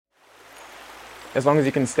As long as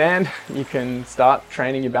you can stand, you can start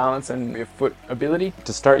training your balance and your foot ability.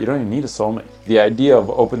 To start, you don't even need a soulmate. The idea of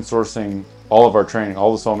open sourcing all of our training,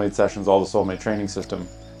 all the soulmate sessions, all the soulmate training system,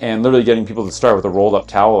 and literally getting people to start with a rolled up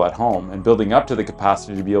towel at home and building up to the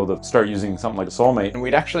capacity to be able to start using something like a soulmate. And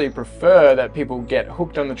we'd actually prefer that people get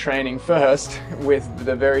hooked on the training first with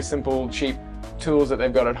the very simple, cheap tools that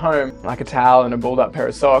they've got at home, like a towel and a balled up pair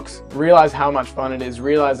of socks, realize how much fun it is,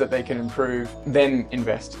 realize that they can improve, then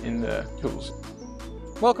invest in the tools.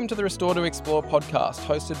 Welcome to the Restore to Explore podcast,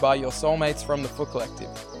 hosted by your soulmates from the Foot Collective.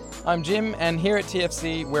 I'm Jim, and here at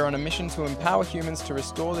TFC, we're on a mission to empower humans to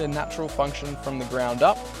restore their natural function from the ground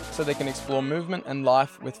up so they can explore movement and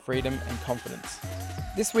life with freedom and confidence.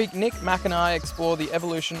 This week, Nick, Mac, and I explore the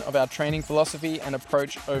evolution of our training philosophy and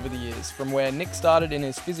approach over the years, from where Nick started in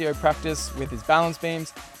his physio practice with his balance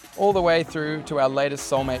beams, all the way through to our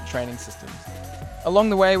latest soulmate training systems.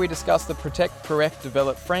 Along the way, we discuss the Protect, Correct,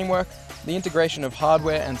 Develop framework, the integration of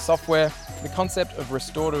hardware and software, the concept of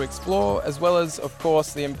Restore to Explore, as well as, of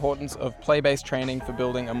course, the importance of play-based training for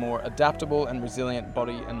building a more adaptable and resilient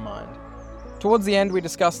body and mind. Towards the end, we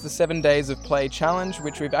discuss the 7 Days of Play challenge,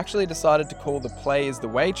 which we've actually decided to call the Play is the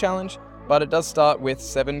Way challenge, but it does start with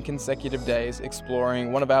 7 consecutive days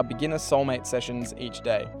exploring one of our beginner soulmate sessions each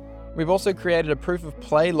day. We've also created a proof of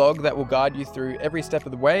play log that will guide you through every step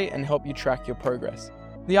of the way and help you track your progress.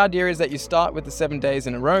 The idea is that you start with the 7 days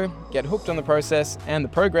in a row, get hooked on the process and the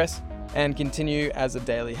progress, and continue as a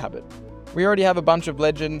daily habit. We already have a bunch of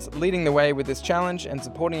legends leading the way with this challenge and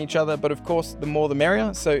supporting each other, but of course, the more the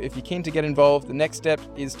merrier. So if you're keen to get involved, the next step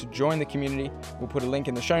is to join the community. We'll put a link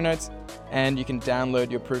in the show notes, and you can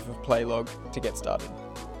download your proof of play log to get started.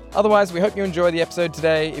 Otherwise, we hope you enjoy the episode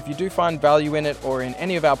today. If you do find value in it or in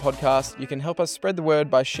any of our podcasts, you can help us spread the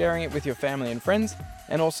word by sharing it with your family and friends,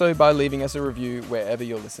 and also by leaving us a review wherever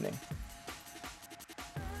you're listening.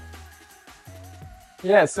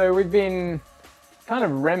 Yeah, so we've been kind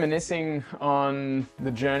of reminiscing on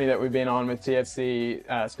the journey that we've been on with TFC,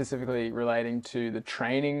 specifically relating to the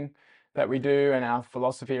training that we do and our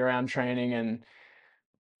philosophy around training. And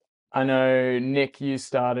I know, Nick, you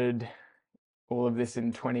started all of this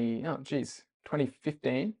in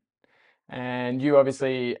 2015. And you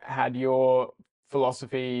obviously had your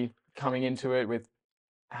philosophy coming into it with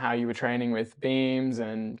how you were training with beams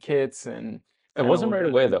and kits and It wasn't right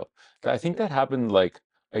away though. I think that happened like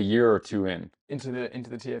a year or two into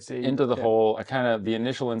the TFC. into the Yeah. whole, the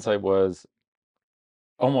initial insight was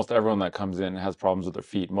almost everyone that comes in has problems with their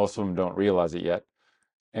feet. Most of them don't realize it yet.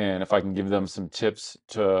 And if I can give them some tips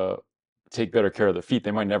to take better care of their feet,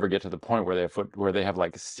 they might never get to the point where they have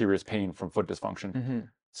like serious pain from foot dysfunction. Mm-hmm.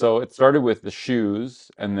 So it started with the shoes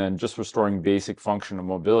and then just restoring basic function and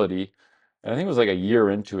mobility. And I think it was like a year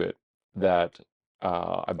into it that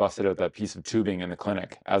I busted out that piece of tubing in the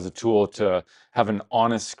clinic as a tool to have an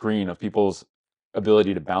honest screen of people's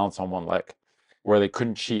ability to balance on one leg, where they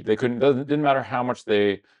couldn't cheat. They couldn't, didn't matter how much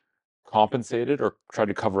they compensated or tried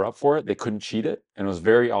to cover up for it, they couldn't cheat it. And it was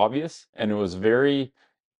very obvious. And it was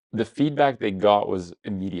the feedback they got was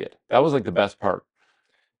immediate. That was like the best part.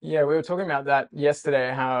 Yeah, we were talking about that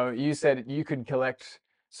yesterday, how you said you could collect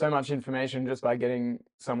so much information just by getting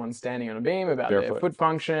someone standing on a beam about their Barefoot. foot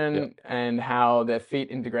function. Yeah. And how their feet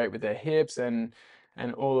integrate with their hips and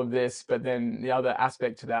all of this. But then the other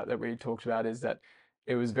aspect to that we talked about is that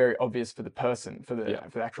it was very obvious for the person, for the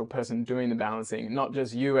actual person doing the balancing, not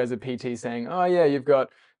just you as a PT saying, oh yeah, you've got,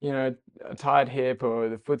 a tired hip or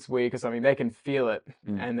the foot's weak or something. They can feel it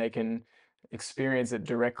and they can experience it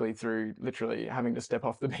directly through literally having to step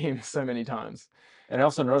off the beam so many times. And I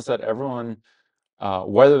also noticed that everyone,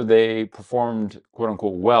 whether they performed quote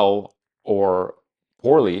unquote well or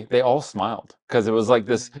poorly, they all smiled because it was like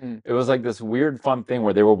this weird fun thing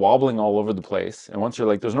where they were wobbling all over the place. And once you're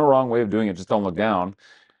like, there's no wrong way of doing it, just don't look down.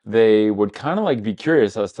 They would kind of like be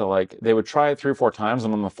curious as to like, they would try it 3 or 4 times.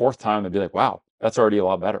 And on the 4th time, they'd be like, wow, that's already a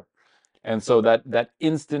lot better. And so that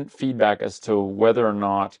instant feedback as to whether or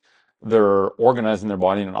not they're organizing their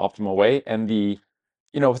body in an optimal way, and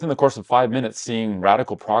within the course of 5 minutes, seeing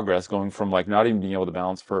radical progress going from like not even being able to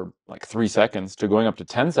balance for like 3 seconds to going up to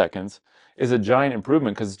 10 seconds is a giant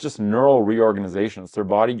improvement because it's just neural reorganization. It's their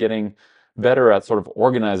body getting better at sort of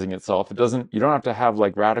organizing itself. You don't have to have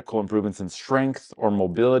like radical improvements in strength or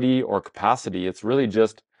mobility or capacity. It's really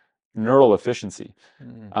just neural efficiency.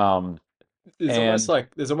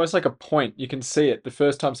 There's almost like a point. You can see it. The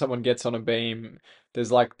first time someone gets on a beam,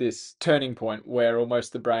 there's like this turning point where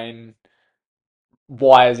almost the brain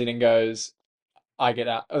wires in and goes, I get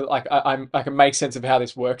out. Like I can make sense of how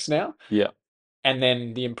this works now. Yeah. And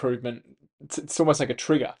then the improvement, it's almost like a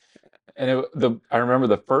trigger. And I remember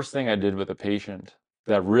the first thing I did with a patient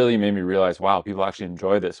that really made me realize, wow, people actually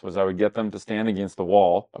enjoy this, was I would get them to stand against the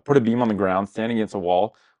wall, put a beam on the ground, stand against a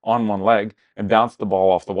wall on one leg, and bounce the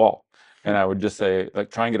ball off the wall. And I would just say, like,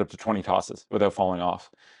 try and get up to 20 tosses without falling off.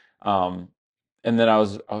 Um, and then I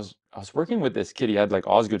was working with this kid. He had like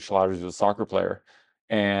Osgood Schlatters, he was a soccer player.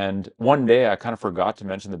 And one day I kind of forgot to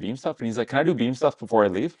mention the beam stuff, and he's like, "Can I do beam stuff before I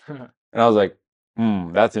leave?" And I was like,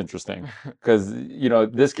 that's interesting. Because,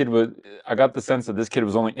 this kid was, I got the sense that this kid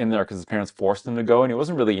was only in there because his parents forced him to go, and he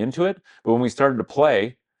wasn't really into it. But when we started to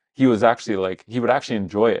play, he was actually like, he would actually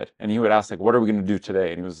enjoy it. And he would ask, like, what are we going to do today?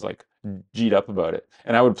 And he was like, G'd up about it.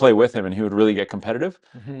 And I would play with him, and he would really get competitive.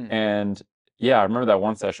 And yeah, I remember that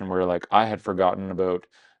one session where like I had forgotten about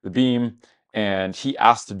the beam and he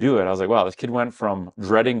asked to do it. I was like, wow, this kid went from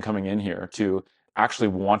dreading coming in here to actually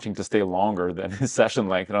wanting to stay longer than his session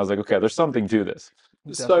length. And I was like, okay, there's something to this.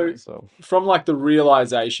 So So from like the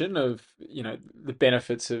realization of, the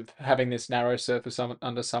benefits of having this narrow surface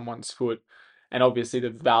under someone's foot, and obviously the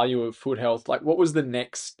value of foot health, like what was the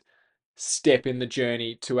next step in the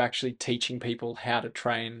journey to actually teaching people how to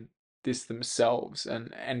train this themselves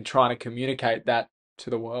and trying to communicate that to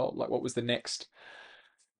the world? Like what was the next?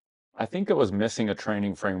 I think it was missing a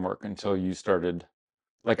training framework until you started.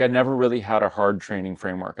 Like I never really had a hard training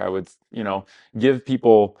framework. I would, give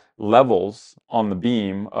people levels on the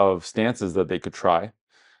beam of stances that they could try,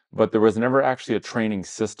 but there was never actually a training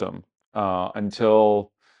system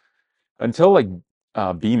until like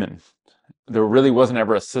Beeman. There really wasn't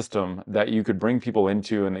ever a system that you could bring people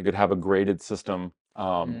into, and they could have a graded system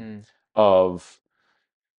of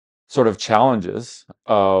sort of challenges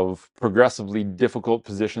of progressively difficult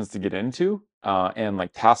positions to get into, and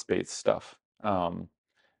like task-based stuff.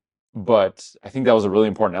 But I think that was a really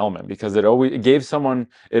important element because it always gave someone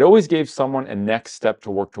a next step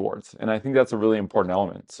to work towards. And I think that's a really important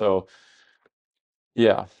element. So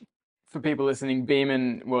yeah. For people listening,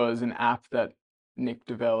 Beeman was an app that Nick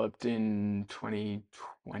developed in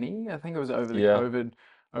 2020. I think it was over the Yeah.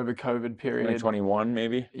 COVID period. 2021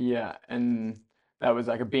 maybe. Yeah, and that was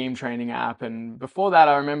like a beam training app. And before that,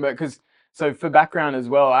 I remember so for background as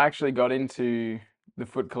well, I actually got into the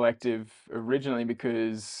Foot Collective originally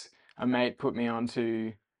because a mate put me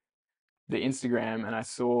onto the Instagram and I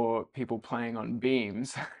saw people playing on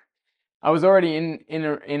beams. I was already in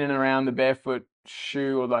and around the barefoot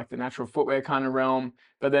shoe or like the natural footwear kind of realm,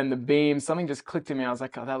 but then the beam, something just clicked in me. I was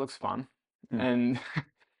like, oh, that looks fun, and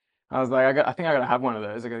I was like, I think I gotta have one of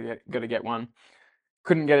those. Gotta get one.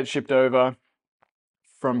 Couldn't get it shipped over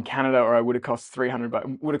from Canada, or I would have cost 300,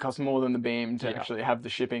 but would have cost more than the beam to actually have the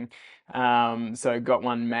shipping. So got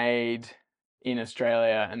one made in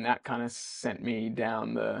Australia, and that kind of sent me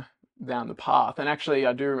down the path. And actually,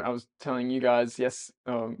 I was telling you guys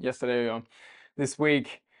yesterday or this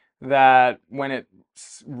week that when it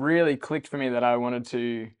really clicked for me that I wanted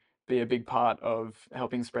to be a big part of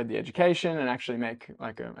helping spread the education and actually make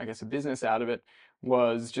like I guess a business out of it,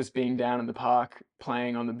 was just being down in the park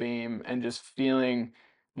playing on the beam and just feeling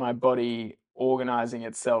my body organizing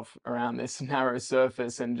itself around this narrow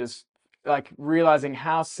surface and just like realizing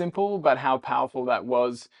how simple but how powerful that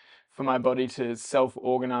was for my body to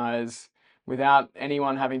self-organize without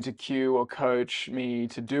anyone having to cue or coach me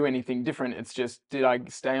to do anything different. It's just, did I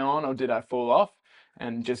stay on or did I fall off?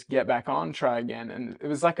 And just get back on, try again. And it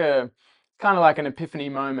was like a kind of like an epiphany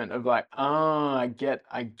moment of like, oh, I get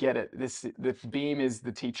it. The beam is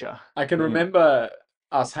the teacher. I can remember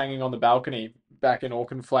us hanging on the balcony back in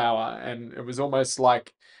Auchenflower, and it was almost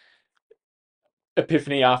like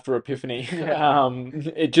epiphany after epiphany. Yeah.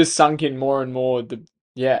 It just sunk in more and more.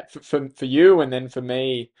 For you, and then for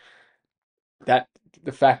me, that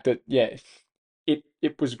the fact that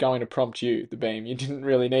it was going to prompt you, the beam. You didn't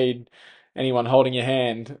really need anyone holding your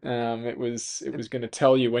hand. It was going to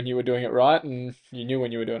tell you when you were doing it right, and you knew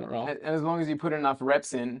when you were doing it wrong. And as long as you put enough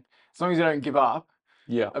reps in, as long as you don't give up,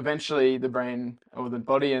 Yeah. eventually the brain or the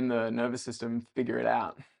body and the nervous system figure it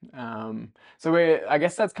out. So I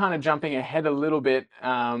guess that's kind of jumping ahead a little bit,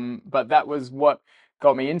 but that was what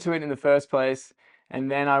got me into it in the first place. And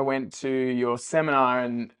then I went to your seminar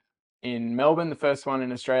in Melbourne, the first one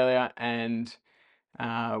in Australia, and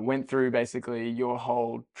went through basically your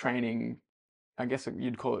whole training, I guess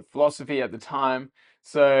you'd call it philosophy at the time.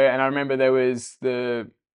 So, and I remember there was the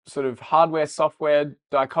sort of hardware software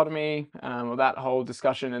dichotomy, or that whole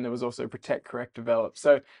discussion, and there was also protect, correct, develop.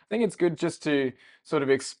 So I think it's good just to sort of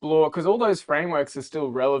explore, because all those frameworks are still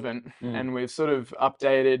relevant, and we've sort of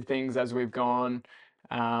updated things as we've gone,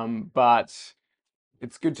 but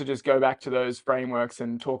it's good to just go back to those frameworks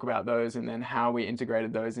and talk about those and then how we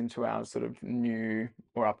integrated those into our sort of new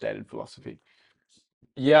or updated philosophy.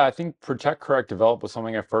 Yeah, I think protect, correct, develop was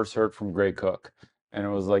something I first heard from Gray Cook. and it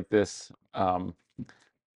was like this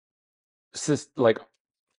like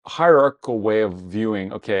hierarchical way of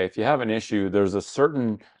viewing. Okay, if you have an issue, there's a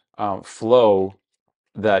certain flow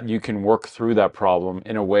that you can work through that problem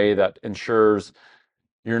in a way that ensures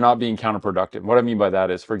you're not being counterproductive. What I mean by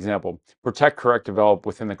that is, for example, protect, correct, develop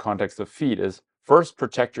within the context of feet is first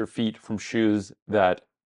protect your feet from shoes that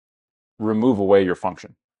remove away your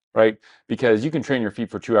function, right? Because you can train your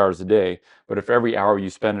feet for 2 hours a day, but if every hour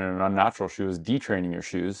you spend in an unnatural shoe is detraining your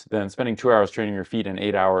shoes, then spending 2 hours training your feet and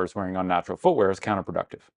 8 hours wearing unnatural footwear is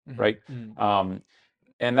counterproductive, right?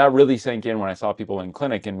 And that really sank in when I saw people in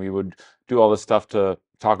clinic, and we would do all this stuff to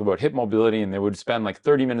talk about hip mobility, and they would spend like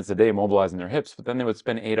 30 minutes a day mobilizing their hips, but then they would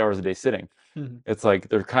spend 8 hours a day sitting. It's like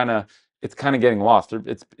it's kind of getting lost.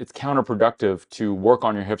 It's counterproductive to work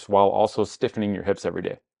on your hips while also stiffening your hips every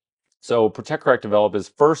day. So protect, correct, develop is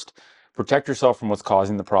first protect yourself from what's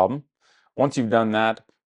causing the problem. Once you've done that,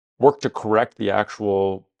 work to correct the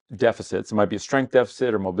actual deficits. It might be a strength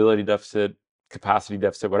deficit or mobility deficit, capacity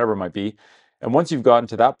deficit, whatever it might be. And once you've gotten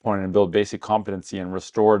to that point and build basic competency and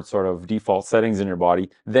restored sort of default settings in your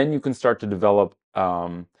body, then you can start to develop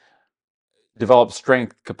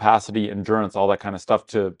strength, capacity, endurance, all that kind of stuff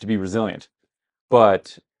to be resilient.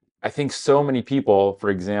 But I think so many people,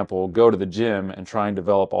 for example, go to the gym and try and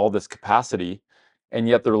develop all this capacity, and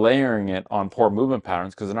yet they're layering it on poor movement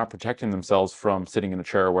patterns because they're not protecting themselves from sitting in a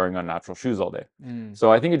chair wearing unnatural shoes all day.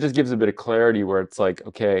 So I think it just gives a bit of clarity where it's like,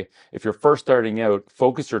 okay, if you're first starting out,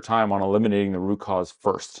 focus your time on eliminating the root cause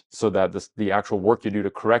first so that the actual work you do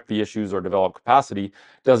to correct the issues or develop capacity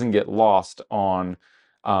doesn't get lost on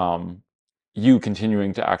you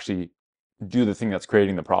continuing to actually do the thing that's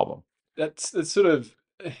creating the problem. That's sort of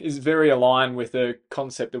is very aligned with a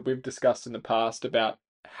concept that we've discussed in the past about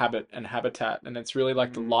habit and habitat, and it's really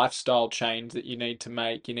like the lifestyle change that you need to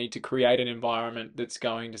make. You need to create an environment that's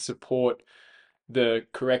going to support the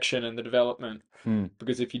correction and the development.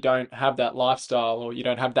 Because if you don't have that lifestyle or you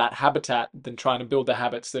don't have that habitat, then trying to build the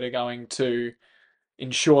habits that are going to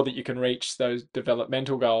ensure that you can reach those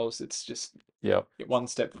developmental goals, it's just one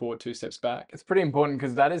step forward, two steps back. It's pretty important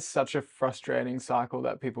because that is such a frustrating cycle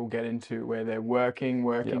that people get into where they're working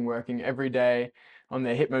every day on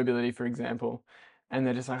their hip mobility, for example, and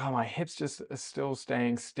they're just like, oh, my hips just are still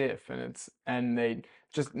staying stiff, and they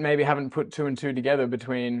just maybe haven't put two and two together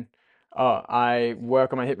between, oh, I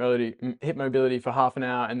work on my hip mobility for half an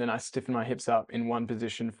hour and then I stiffen my hips up in one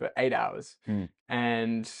position for 8 hours.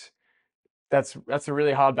 And that's a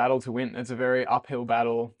really hard battle to win. It's a very uphill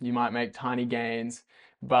battle. You might make tiny gains,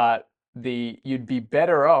 but you'd be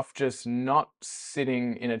better off just not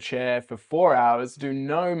sitting in a chair for 4 hours, do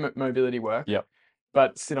no mobility work,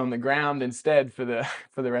 but sit on the ground instead for the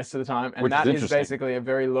rest of the time. And that is basically a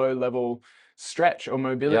very low level stretch or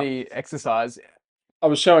mobility exercise. I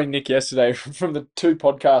was showing Nick yesterday from the 2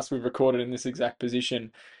 podcasts we've recorded in this exact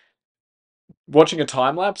position, watching a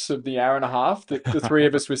time lapse of the hour and a half that the 3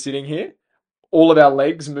 of us were sitting here, all of our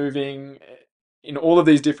legs moving in all of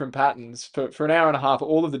these different patterns for an hour and a half,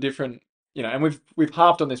 all of the different, and we've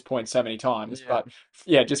harped on this point so many times, but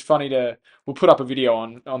just funny we'll put up a video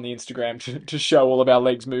on the Instagram to show all of our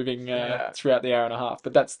legs moving throughout the hour and a half.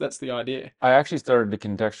 But that's the idea. I actually started to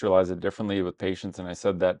contextualize it differently with patients, and I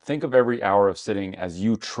said that think of every hour of sitting as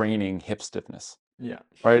you training hip stiffness.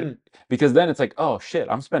 Right? Because then it's like, oh shit,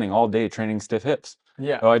 I'm spending all day training stiff hips.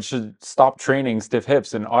 I should stop training stiff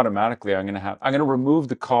hips, and automatically I'm gonna remove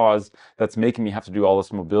the cause that's making me have to do all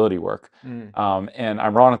this mobility work. And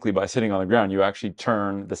ironically, by sitting on the ground, you actually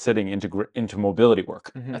turn the sitting into mobility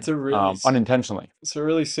work. That's a really unintentionally. It's a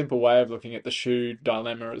really simple way of looking at the shoe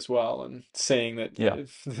dilemma as well, and seeing that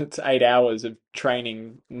it's 8 hours of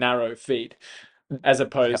training narrow feet as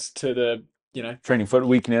opposed to the training foot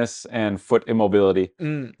weakness and foot immobility.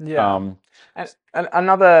 And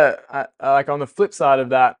another like on the flip side of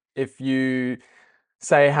that, if you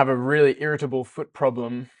say have a really irritable foot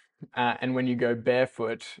problem, and when you go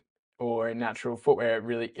barefoot or in natural footwear, it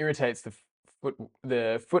really irritates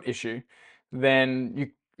the foot issue, then you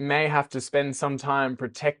may have to spend some time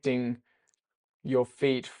protecting your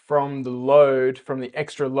feet from the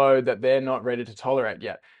extra load that they're not ready to tolerate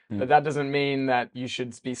yet. But that doesn't mean that you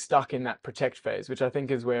should be stuck in that protect phase, which I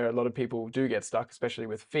think is where a lot of people do get stuck, especially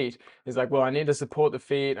with feet. Is like, well, I need to support the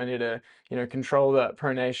feet, I need to, control the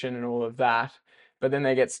pronation and all of that. But then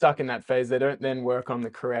they get stuck in that phase. They don't then work on the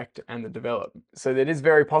correct and the develop. So it is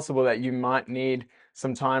very possible that you might need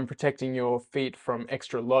some time protecting your feet from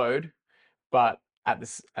extra load, but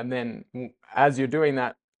and then as you're doing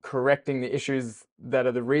that, correcting the issues that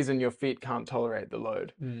are the reason your feet can't tolerate the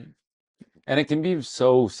load. And it can be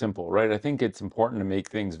so simple, right? I think it's important to make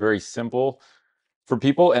things very simple for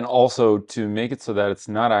people, and also to make it so that it's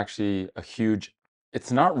not actually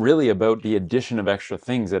it's not really about the addition of extra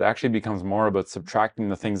things. It actually becomes more about subtracting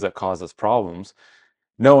the things that cause us problems,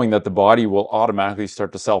 knowing that the body will automatically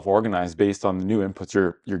start to self-organize based on the new inputs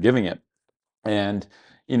you're giving it. And,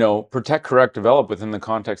 protect, correct, develop within the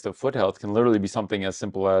context of foot health can literally be something as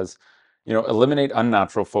simple as, eliminate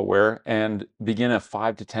unnatural footwear and begin a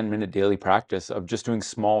 5 to 10 minute daily practice of just doing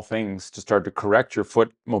small things to start to correct your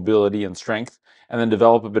foot mobility and strength, and then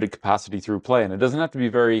develop a bit of capacity through play. And it doesn't have to be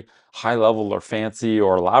very high level or fancy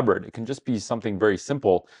or elaborate. It can just be something very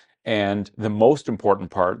simple. And the most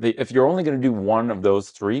important part, if you're only going to do one of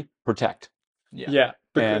those three, protect. Yeah,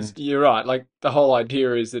 because And you're right. Like the whole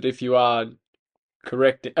idea is that if you are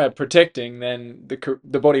protecting, then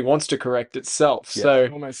the body wants to correct itself. yes. So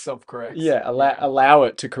Almost self-corrects. yeah, allow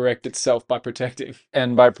it to correct itself by protecting.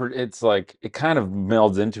 And it's like it kind of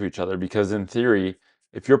melds into each other, because in theory,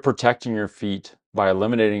 if you're protecting your feet by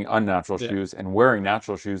eliminating unnatural Yeah. shoes and wearing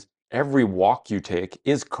natural shoes, every walk you take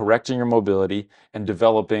is correcting your mobility and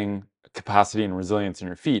developing capacity and resilience in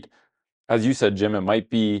your feet. As you said, Jim, it might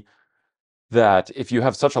be that if you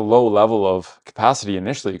have such a low level of capacity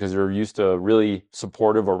initially because you're used to really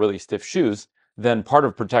supportive or really stiff shoes, then part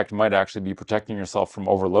of protect might actually be protecting yourself from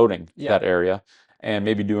overloading that area, and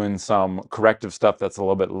maybe doing some corrective stuff that's a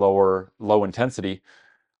little bit low intensity.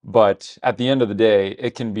 But at the end of the day,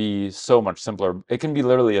 it can be so much simpler. It can be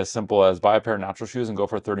literally as simple as buy a pair of natural shoes and go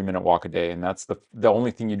for a 30-minute walk a day. And that's the only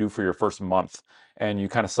thing you do for your first month. And you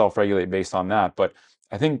kind of self-regulate based on that. But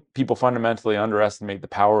I think people fundamentally underestimate the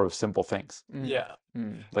power of simple things. Yeah.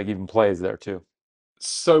 Like even play is there too.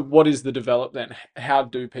 So what is the develop then? How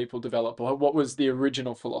do people develop? Or what was the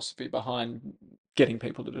original philosophy behind getting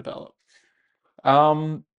people to develop?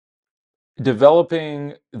 Um,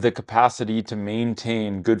 Developing the capacity to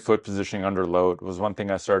maintain good foot positioning under load was one thing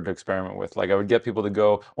I started to experiment with. Like I would get people to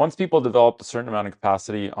go, once people developed a certain amount of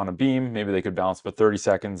capacity on a beam, maybe they could balance for 30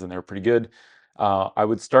 seconds and they were pretty good. I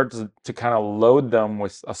would start to kind of load them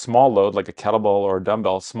with a small load, like a kettlebell or a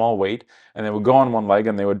dumbbell, small weight, and they would go on one leg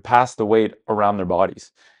and they would pass the weight around their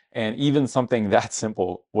bodies. And even something that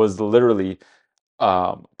simple was literally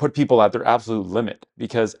put people at their absolute limit,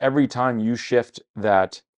 because every time you shift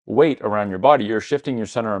that weight around your body, you're shifting your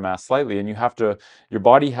center of mass slightly, and your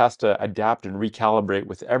body has to adapt and recalibrate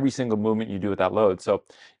with every single movement you do with that load. So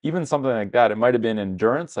even something like that, it might have been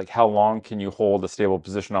endurance, like how long can you hold a stable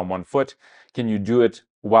position on one foot? Can you do it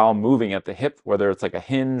while moving at the hip, whether it's like a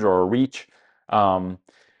hinge or a reach?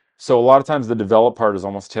 So a lot of times the develop part is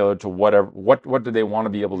almost tailored to what do they want to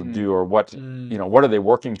be able to do, or what are they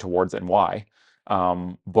working towards and why.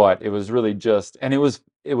 But it was really just, and it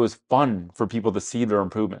was fun for people to see their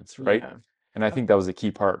improvements, right? Yeah. And I think that was a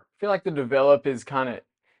key part. I feel like the develop is kind of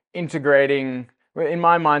integrating, in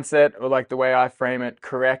my mindset, or like the way I frame it,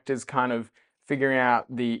 correct is kind of figuring out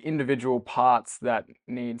the individual parts that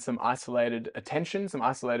need some isolated attention, some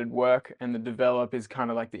isolated work, and the develop is kind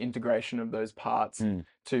of like the integration of those parts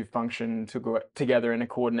to function together in a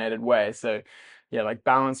coordinated way. So yeah, like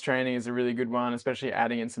balance training is a really good one, especially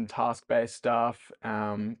adding in some task-based stuff,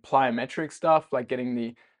 plyometric stuff, like getting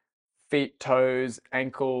the feet, toes,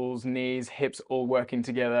 ankles, knees, hips all working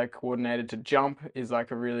together, coordinated to jump is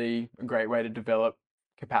like a really great way to develop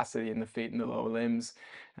capacity in the feet and the lower limbs.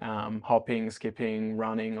 Hopping, skipping,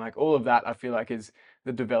 running, like all of that, I feel like is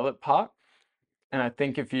the develop part. And I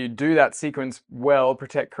think if you do that sequence well,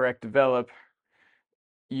 protect, correct, develop,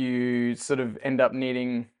 you sort of end up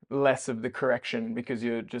needing less of the correction because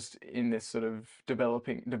you're just in this sort of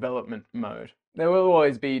development mode. There will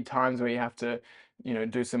always be times where you have to,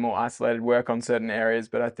 do some more isolated work on certain areas,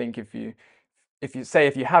 but I think if you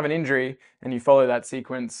have an injury and you follow that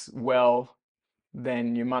sequence well,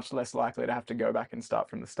 then you're much less likely to have to go back and start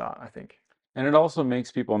from the start, I think. And it also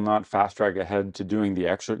makes people not fast track ahead to doing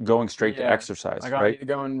going straight to exercise, like I right? need to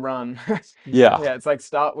go and run. Yeah. Yeah, it's like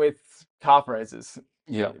start with calf raises.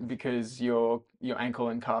 Yeah. Because your ankle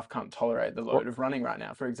and calf can't tolerate the load of running right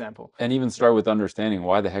now, for example. And even start with understanding,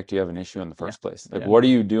 why the heck do you have an issue in the first place? Like, Yeah. what are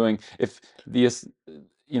you doing? If the,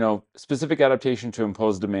 specific adaptation to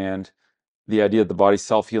impose demand, the idea that the body's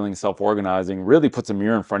self-healing, self-organizing, really puts a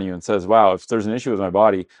mirror in front of you and says, wow, if there's an issue with my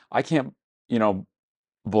body, I can't,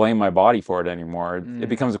 blame my body for it anymore. It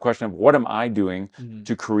becomes a question of, what am I doing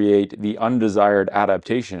to create the undesired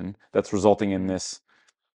adaptation that's resulting in this,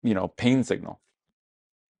 pain signal?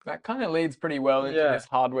 That kind of leads pretty well into this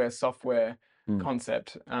hardware software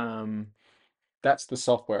concept. That's the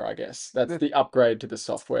software, I guess. That's the upgrade to the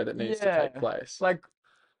software that needs to take place. Like,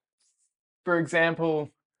 for example,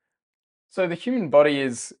 so the human body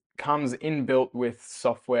comes inbuilt with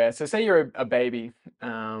software. So say you're a baby,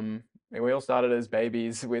 We all started as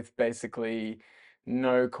babies with basically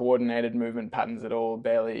no coordinated movement patterns at all,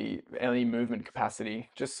 barely any movement capacity,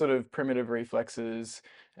 just sort of primitive reflexes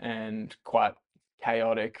and quite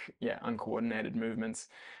chaotic, yeah, uncoordinated movements.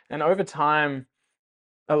 And over time,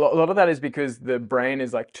 a lot of that is because the brain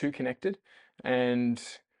is like too connected, and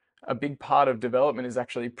a big part of development is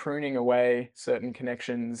actually pruning away certain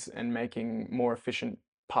connections and making more efficient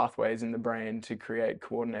pathways in the brain to create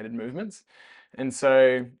coordinated movements. And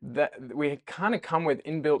so that we kind of come with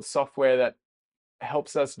inbuilt software that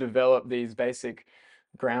helps us develop these basic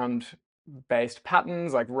ground based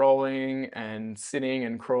patterns like rolling and sitting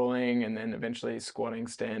and crawling, and then eventually squatting,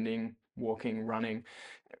 standing, walking, running.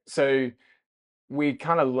 So we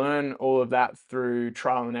kind of learn all of that through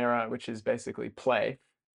trial and error, which is basically play.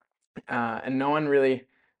 And no one really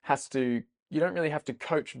has to, you don't really have to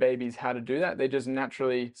coach babies how to do that. They just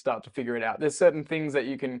naturally start to figure it out. There's certain things that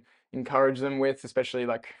you can encourage them with, especially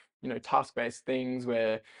like, task-based things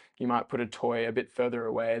where you might put a toy a bit further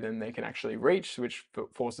away than they can actually reach, which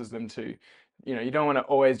forces them to, you don't want to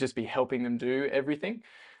always just be helping them do everything.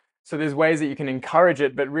 So there's ways that you can encourage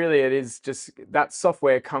it, but really it is just that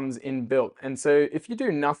software comes inbuilt. And so if you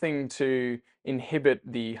do nothing to inhibit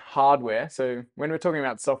the hardware, so when we're talking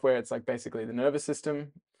about software, it's like basically the nervous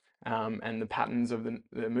system, and the patterns of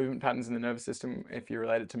the movement patterns in the nervous system, if you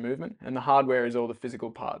relate it to movement. And the hardware is all the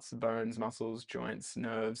physical parts, the bones, muscles, joints,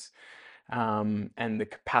 nerves, and the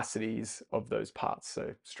capacities of those parts.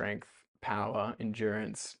 So strength, power,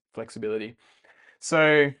 endurance, flexibility.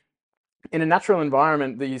 So in a natural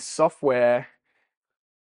environment, the software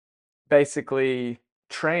basically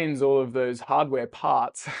trains all of those hardware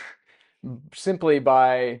parts simply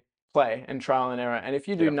by play and trial and error. And if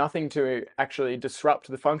you do nothing to actually disrupt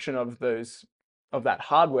the function of that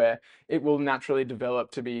hardware, it will naturally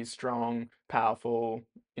develop to be strong, powerful,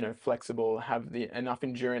 flexible, have the enough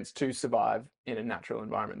endurance to survive in a natural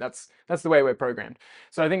environment. That's the way we're programmed.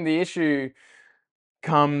 So I think the issue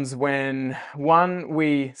comes when, one,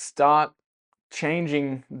 we start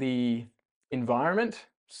changing the environment.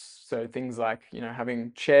 So things like,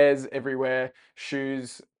 having chairs everywhere,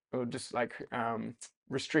 shoes, or just like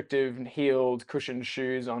restrictive heeled cushioned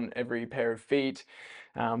shoes on every pair of feet,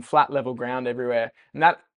 flat level ground everywhere. And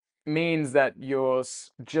that means that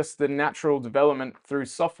just the natural development through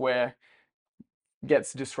software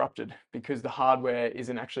gets disrupted because the hardware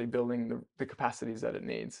isn't actually building the capacities that it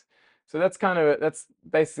needs. So that's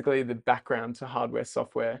basically the background to hardware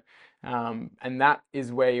software, and that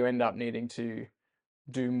is where you end up needing to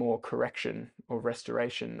do more correction or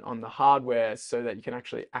restoration on the hardware so that you can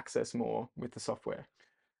actually access more with the software.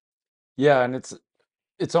 Yeah, and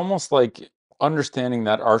it's almost like understanding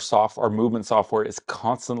that our movement software is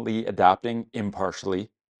constantly adapting impartially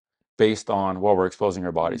based on what we're exposing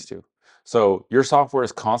our bodies to. So your software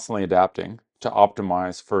is constantly adapting to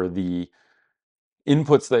optimize for the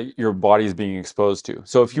inputs that your body is being exposed to.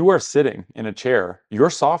 So if you are sitting in a chair,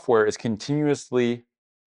 your software is continuously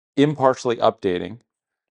impartially updating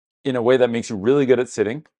in a way that makes you really good at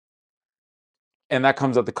sitting. And that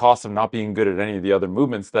comes at the cost of not being good at any of the other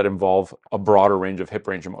movements that involve a broader range of hip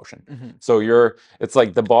range of motion. So it's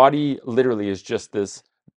like the body literally is just this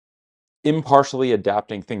impartially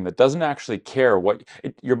adapting thing that doesn't actually care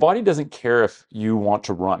your body doesn't care if you want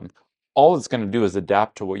to run. All it's going to do is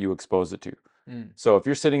adapt to what you expose it to. So if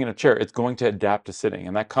you're sitting in a chair, it's going to adapt to sitting,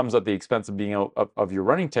 and that comes at the expense of being of your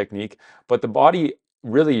running technique. But the body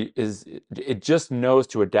really it just knows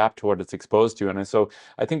to adapt to what it's exposed to. And so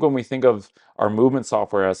I think when we think of our movement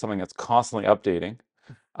software as something that's constantly updating,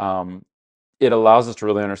 it allows us to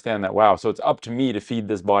really understand that, wow, so it's up to me to feed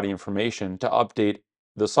this body information to update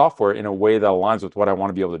the software in a way that aligns with what I want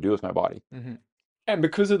to be able to do with my body. And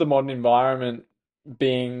because of the modern environment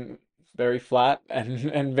being very flat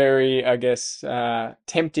and very, I guess,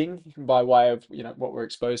 tempting by way of, what we're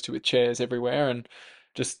exposed to with chairs everywhere and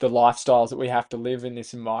just the lifestyles that we have to live in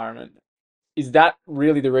this environment, is that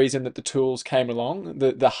really the reason that the tools came along?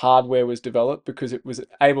 The hardware was developed because it was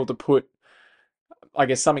able to put, I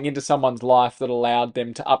guess, something into someone's life that allowed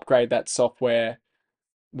them to upgrade that software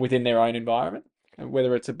within their own environment,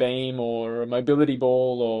 whether it's a beam or a mobility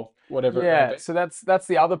ball or whatever it may be. So that's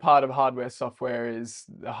the other part of hardware software, is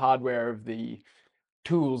the hardware of the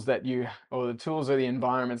tools or the tools or the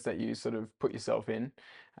environments that you sort of put yourself in.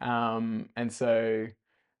 And so,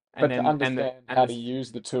 But to understand how to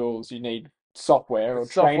use the tools, you need software or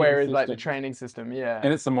training software is like the systems. training system, yeah.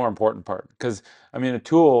 And it's the more important part, because I mean, a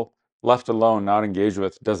tool left alone, not engaged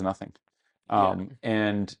with, does nothing.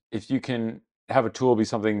 And if you can have a tool be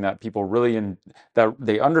something that people really that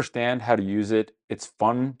they understand how to use it, it's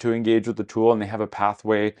fun to engage with the tool, and they have a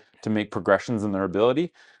pathway to make progressions in their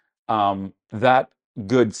ability. that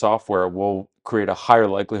good software will create a higher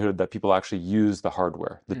likelihood that people actually use the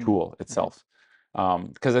hardware, the tool itself.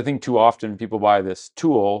 Because I think too often people buy this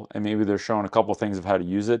tool and maybe they're shown a couple things of how to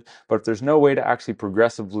use it, but if there's no way to actually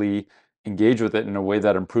progressively engage with it in a way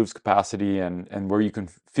that improves capacity and where you can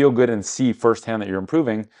feel good and see firsthand that you're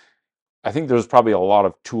improving, I think there's probably a lot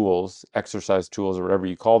of tools, exercise tools or whatever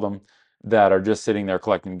you call them, that are just sitting there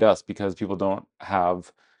collecting dust because people don't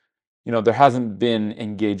have, there hasn't been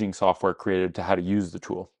engaging software created to how to use the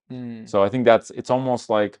tool. So I think it's almost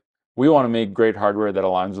like we want to make great hardware that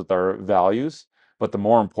aligns with our values, but the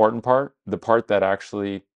more important part, the part that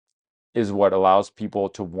actually is what allows people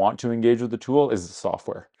to want to engage with the tool, is the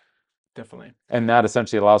software. Definitely. And that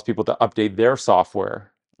essentially allows people to update their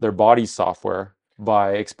software, their body's software,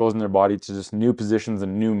 by exposing their body to just new positions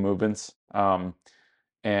and new movements. And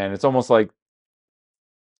it's almost like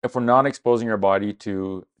if we're not exposing our body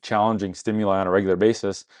to challenging stimuli on a regular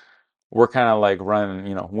basis, we're kind of like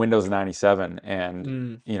running, Windows 97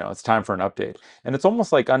 and, it's time for an update. And it's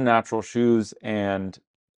almost like unnatural shoes and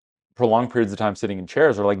prolonged periods of time sitting in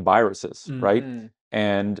chairs are like viruses, right?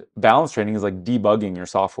 And balance training is like debugging your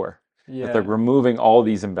software. It's like removing all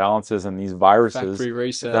these imbalances and these viruses Factory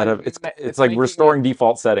reset. that have, it's like restoring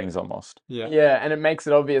default settings almost. Yeah, and it makes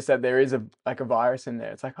it obvious that there is a virus in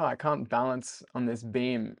there. It's like, oh, I can't balance on this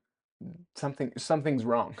beam. Something's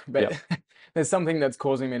wrong, but there's something that's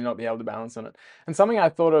causing me to not be able to balance on it. And something I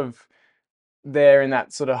thought of there in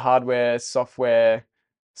that sort of hardware software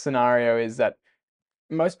scenario is that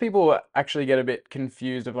most people actually get a bit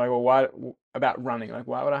confused of like, well, why about running? Like,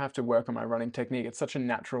 why would I have to work on my running technique? It's such a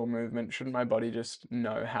natural movement. Shouldn't my body just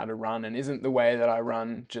know how to run? And isn't the way that I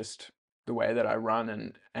run just the way that I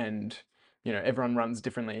run? And everyone runs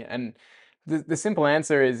differently. And the simple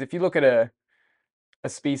answer is, if you look at a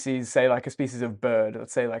species, say like a species of bird,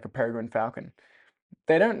 let's say like a peregrine falcon,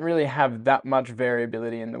 they don't really have that much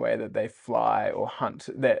variability in the way that they fly or hunt.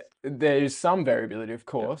 There's some variability, of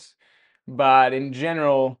course, but in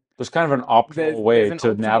general, there's kind of an optimal way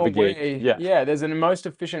to navigate. Yeah, there's a most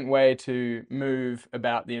efficient way to move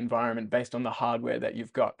about the environment based on the hardware that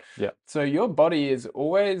you've got. Yeah. So your body is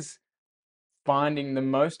always finding the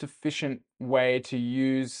most efficient way to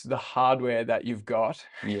use the hardware that you've got.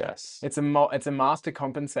 Yes. It's a master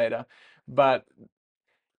compensator, but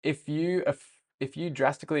if you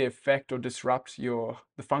drastically affect or disrupt the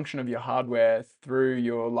function of your hardware through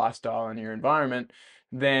your lifestyle and your environment,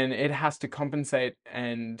 then it has to compensate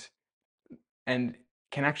and can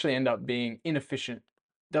actually end up being inefficient.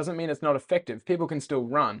 Doesn't mean it's not effective. People can still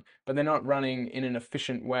run, but they're not running in an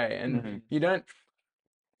efficient way. And you don't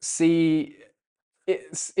see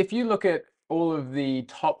if you look at all of the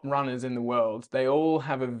top runners in the world, they all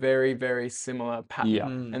have a very, very similar pattern. Yeah.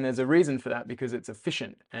 And there's a reason for that, because it's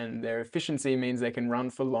efficient. And their efficiency means they can run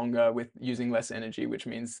for longer with using less energy, which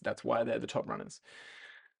means that's why they're the top runners.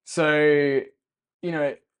 So,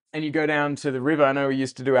 and you go down to the river. I know we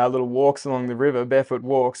used to do our little walks along the river, barefoot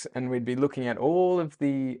walks, and we'd be looking at all of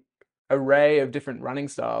the array of different running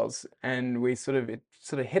styles, and it sort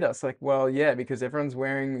of hit us like, well, yeah, because everyone's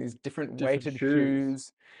wearing these different weighted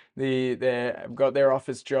shoes. They've got their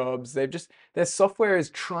office jobs. Their software is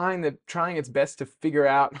trying its best to figure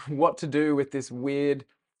out what to do with this weird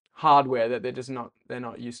hardware that they're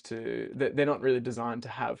not used to, that they're not really designed to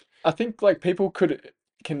have. I think like people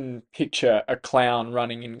can picture a clown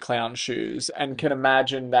running in clown shoes and can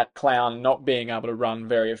imagine that clown not being able to run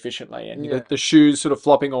very efficiently, and the shoes sort of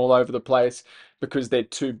flopping all over the place because they're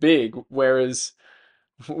too big, whereas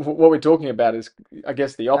what we're talking about is, I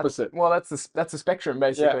guess, the opposite. That's the spectrum,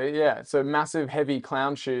 basically. Yeah. So massive, heavy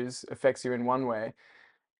clown shoes affects you in one way,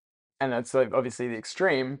 and that's obviously the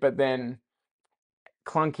extreme. But then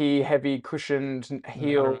clunky, heavy, cushioned,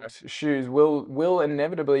 heeled shoes will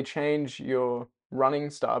inevitably change your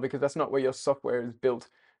running style, because that's not where your software is built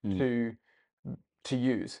to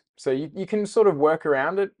use. So you can sort of work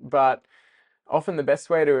around it, but often the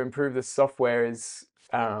best way to improve the software is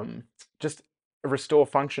just restore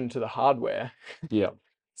function to the hardware. Yeah.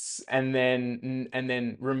 And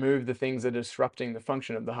then remove the things that are disrupting the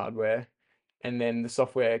function of the hardware, and then the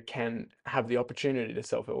software can have the opportunity to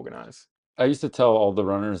self-organize. I used to tell all the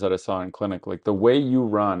runners that I saw in clinic, like the way you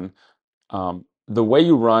run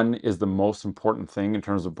is the most important thing in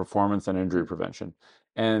terms of performance and injury prevention.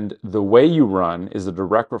 And the way you run is a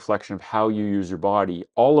direct reflection of how you use your body.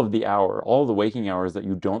 All the waking hours that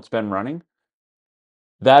you don't spend running,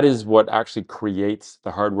 that is what actually creates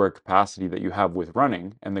the hardware capacity that you have with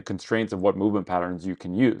running and the constraints of what movement patterns you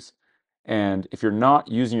can use. And if you're not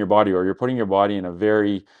using your body, or you're putting your body in a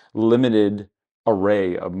very limited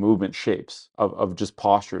array of movement shapes of just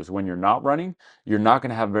postures when you're not running, you're not going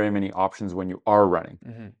to have very many options when you are running.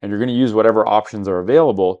 And you're going to use whatever options are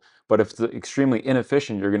available, but if it's extremely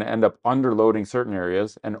inefficient, you're going to end up underloading certain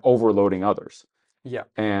areas and overloading others. Yeah.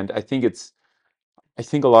 And I think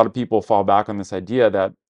a lot of people fall back on this idea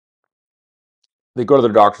that they go to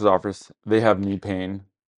their doctor's office, they have knee pain.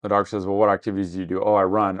 The doctor says, well, what activities do you do? Oh, I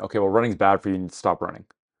run. Okay, well, running's bad for you. You need to stop running.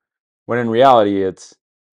 When in reality, it's,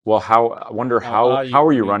 well, I wonder how are you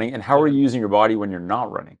are you running? running and how are you using your body when you're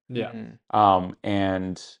not running? Yeah.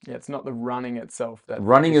 And Yeah, it's not the running itself that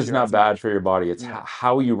running is not bad for your body. It's No.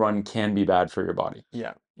 how you run can be bad for your body.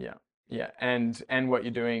 Yeah, and what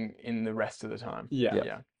you're doing in the rest of the time.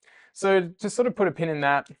 Yeah. So to sort of put a pin in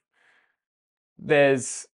that,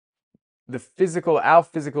 there's our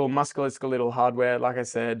physical musculoskeletal hardware, like I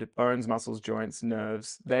said, bones, muscles, joints,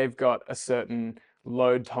 nerves, they've got a certain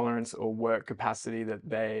load tolerance or work capacity that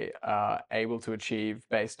they are able to achieve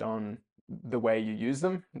based on the way you use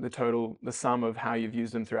them, the sum of how you've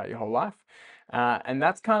used them throughout your whole life. And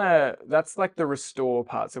that's like the restore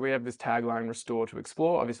part. So we have this tagline, restore to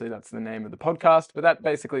explore. Obviously, that's the name of the podcast, but that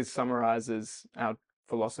basically summarizes our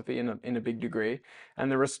philosophy in a big degree. And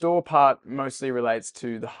the restore part mostly relates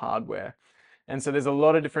to the hardware. And so there's a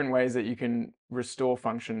lot of different ways that you can restore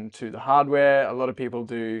function to the hardware. A lot of people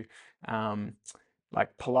do,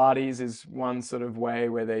 like Pilates is one sort of way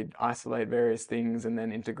where they isolate various things and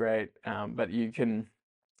then integrate, but you can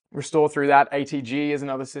restore through that. ATG is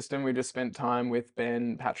another system. We just spent time with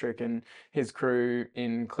Ben, Patrick, and his crew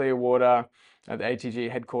in Clearwater at the ATG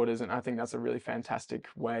headquarters, and I think that's a really fantastic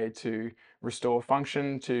way to restore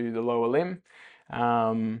function to the lower limb,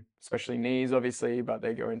 especially knees, obviously, but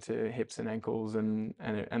they go into hips and ankles and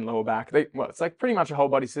lower back. It's like pretty much a whole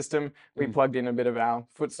body system. We plugged in a bit of our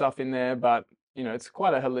foot stuff in there, but it's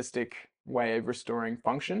quite a holistic way of restoring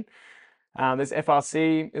function. There's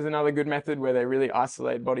FRC is another good method where they really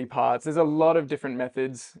isolate body parts. There's a lot of different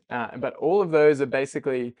methods, but all of those are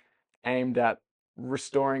basically aimed at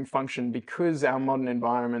restoring function because our modern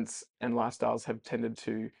environments and lifestyles have tended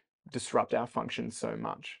to disrupt our function so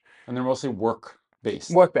much. And they're mostly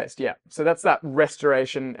work-based. Work-based, yeah. So that's that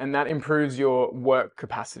restoration, and that improves your work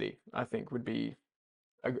capacity, I think would be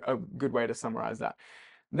a good way to summarize that.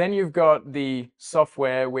 Then you've got the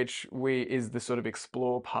software, which is the sort of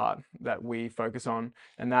explore part that we focus on.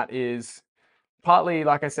 And that is partly,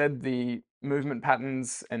 like I said, the movement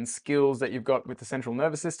patterns and skills that you've got with the central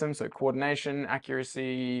nervous system. So coordination,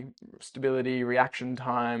 accuracy, stability, reaction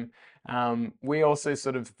time. We also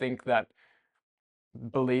sort of think that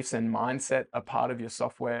beliefs and mindset are part of your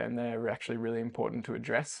software, and they're actually really important to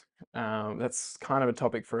address. That's kind of a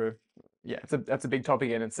topic that's a big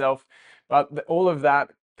topic in itself. But all of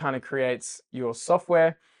that kind of creates your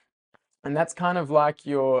software, and that's kind of like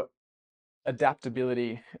your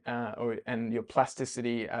adaptability and your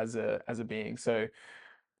plasticity as a being. So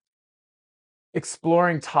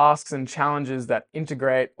exploring tasks and challenges that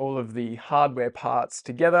integrate all of the hardware parts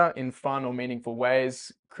together in fun or meaningful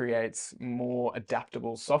ways creates more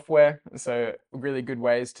adaptable software. So really good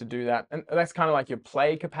ways to do that. And that's kind of like your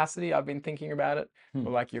play capacity. I've been thinking about it.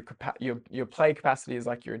 Or like your play capacity is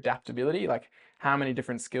like your adaptability, like how many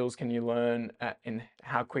different skills can you learn and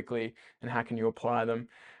how quickly and how can you apply them.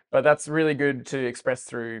 But that's really good to express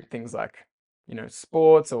through things like,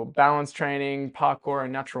 sports or balance training, parkour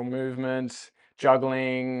and natural movement,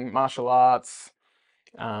 juggling, martial arts,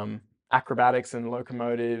 acrobatics and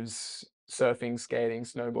locomotives, surfing, skating,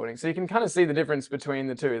 snowboarding. So you can kind of see the difference between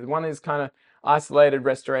the two. One is kind of isolated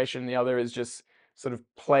restoration, the other is just sort of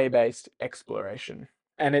play-based exploration.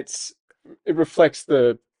 And it reflects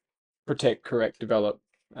the protect, correct, develop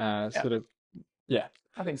sort of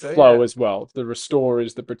I think so, flow yeah. as well. The restore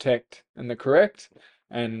is the protect and the correct,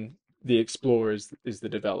 and the explore is the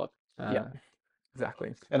develop. Yeah,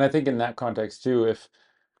 exactly. And I think in that context too, if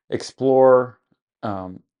explore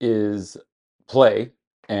is play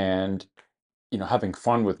and having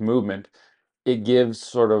fun with movement, it gives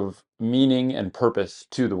sort of meaning and purpose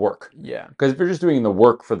to the work. Yeah. Because if you're just doing the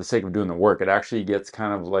work for the sake of doing the work, it actually gets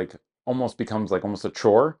kind of like becomes like almost a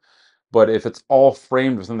chore. But if it's all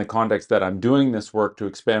framed within the context that I'm doing this work to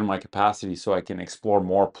expand my capacity so I can explore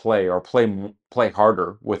more play or play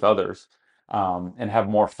harder with others, and have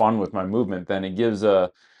more fun with my movement, then it gives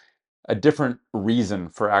a different reason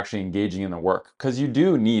for actually engaging in the work, because you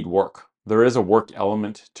do need work. There is a work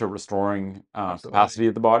element to restoring capacity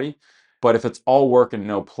of the body, but if it's all work and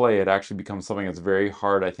no play, it actually becomes something that's very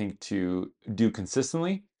hard, I think, to do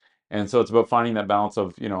consistently. And so it's about finding that balance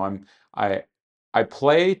of, I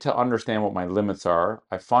play to understand what my limits are.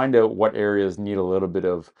 I find out what areas need a little bit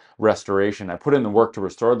of restoration. I put in the work to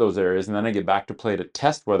restore those areas, and then I get back to play to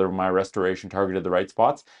test whether my restoration targeted the right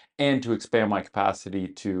spots and to expand my capacity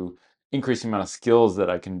to increase the amount of skills that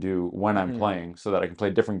I can do when I'm playing so that I can play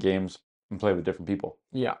different games and play with different people.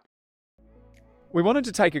 Yeah. We wanted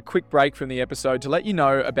to take a quick break from the episode to let you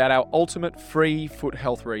know about our ultimate free foot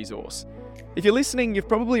health resource. If you're listening, you've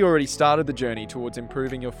probably already started the journey towards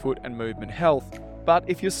improving your foot and movement health, but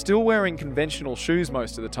if you're still wearing conventional shoes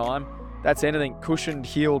most of the time, that's anything cushioned,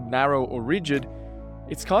 heeled, narrow or rigid,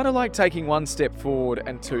 it's kind of like taking one step forward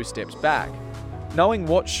and 2 steps back. Knowing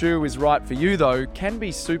what shoe is right for you though can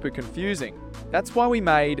be super confusing. That's why we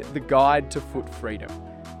made the Guide to Foot Freedom.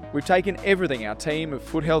 We've taken everything our team of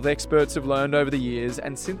foot health experts have learned over the years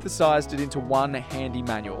and synthesized it into one handy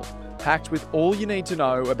manual, packed with all you need to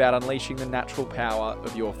know about unleashing the natural power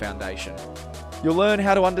of your foundation. You'll learn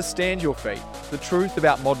how to understand your feet, the truth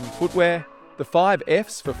about modern footwear, the 5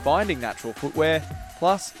 F's for finding natural footwear,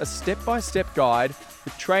 plus a step-by-step guide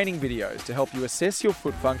with training videos to help you assess your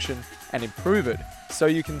foot function and improve it so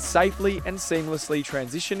you can safely and seamlessly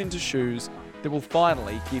transition into shoes that will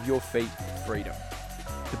finally give your feet freedom.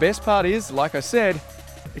 The best part is, like I said,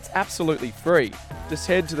 it's absolutely free. Just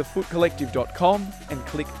head to thefootcollective.com and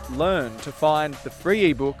click Learn to find the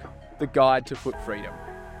free ebook, The Guide to Foot Freedom.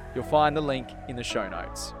 You'll find the link in the show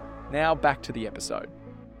notes. Now back to the episode.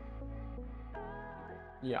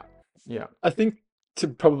 Yeah. Yeah. I think to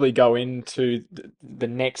probably go into the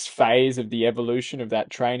next phase of the evolution of that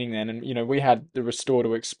training then, and we had the Restore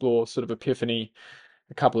to Explore sort of epiphany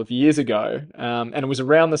a couple of years ago, and it was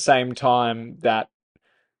around the same time that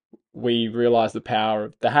we realized the power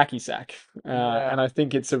of the hacky sack. And I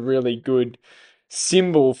think it's a really good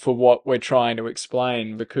symbol for what we're trying to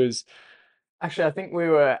explain because actually, I think we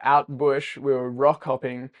were out bush, we were rock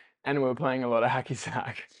hopping, and we were playing a lot of hacky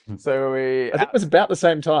sack. So I think it was about the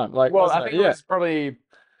same time. I think it was probably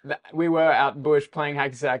we were out bush playing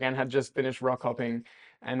hacky sack and had just finished rock hopping,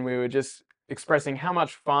 and we were just expressing how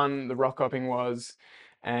much fun the rock hopping was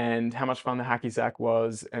and how much fun the hacky sack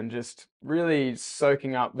was, and just really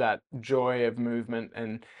soaking up that joy of movement.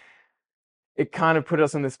 And it kind of put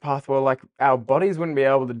us on this path where like our bodies wouldn't be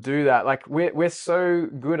able to do that. Like we're so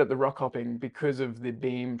good at the rock hopping because of the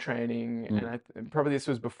beam training, and probably this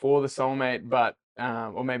was before the soulmate, but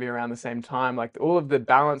or maybe around the same time. Like all of the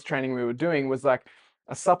balance training we were doing was like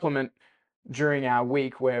a supplement during our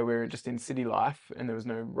week where we were just in city life and there was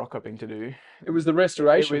no rock hopping to do. It was the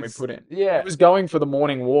restoration we put in. Yeah. It was going for the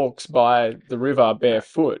morning walks by the river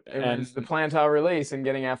barefoot. It was the plantar release and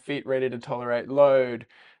getting our feet ready to tolerate load.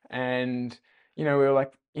 And, we were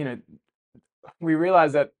like, we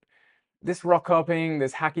realized that this rock hopping,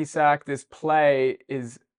 this hacky sack, this play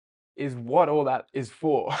is what all that is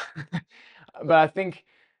for. But I think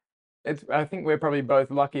we're probably both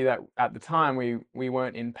lucky that at the time we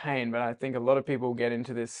weren't in pain, but I think a lot of people get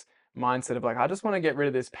into this mindset of like, I just want to get rid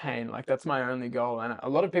of this pain. Like that's my only goal. And a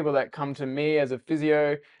lot of people that come to me as a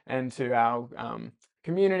physio and to our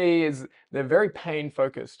community they're very pain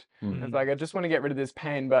focused. It's like, I just want to get rid of this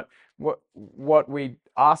pain. But what we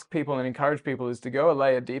ask people and encourage people is to go a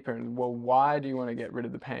layer deeper. And well, why do you want to get rid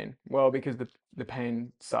of the pain? Well, because the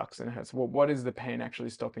pain sucks and it hurts. Well, what is the pain actually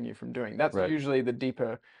stopping you from doing? That's usually the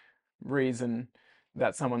deeper reason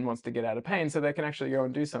that someone wants to get out of pain, so they can actually go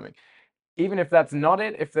and do something. Even if that's not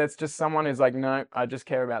it, if that's just someone who's like, no, I just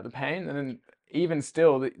care about the pain, and then even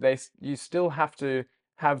still, you still have to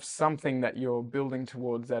have something that you're building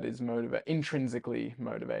towards that is intrinsically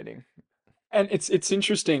motivating. And it's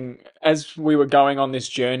interesting, as we were going on this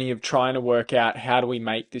journey of trying to work out how do we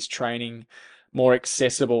make this training more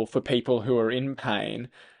accessible for people who are in pain,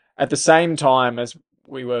 at the same time as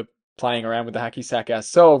we were playing around with the hacky sack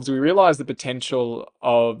ourselves, we realized the potential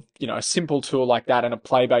of, a simple tool like that and a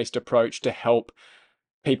play-based approach to help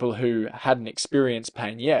people who hadn't experienced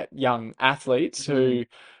pain yet, young athletes who,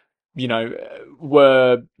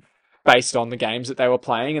 were based on the games that they were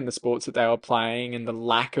playing and the sports that they were playing and the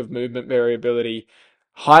lack of movement variability,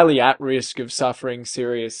 highly at risk of suffering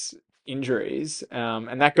serious injuries.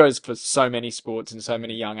 And that goes for so many sports and so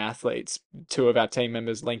many young athletes. 2 of our team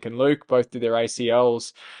members, Link and Luke, both did their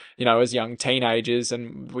ACLs, as young teenagers.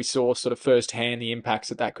 And we saw sort of firsthand the impacts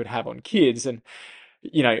that could have on kids. And,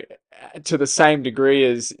 to the same degree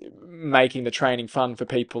as making the training fun for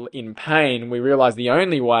people in pain, we realized the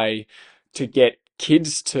only way to get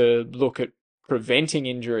kids to look at preventing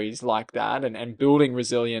injuries like that and building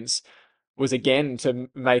resilience was, again, to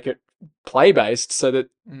make it play-based so that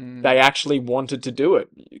they actually wanted to do it.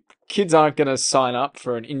 Kids aren't going to sign up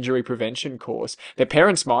for an injury prevention course. Their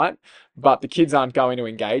parents might, but the kids aren't going to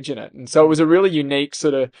engage in it. And so it was a really unique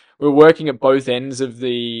sort of, we're working at both ends of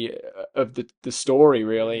the story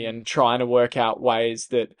really, and trying to work out ways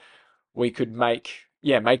that we could make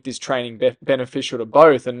this training beneficial to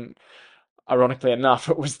both. And ironically enough,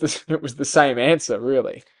 it was the same answer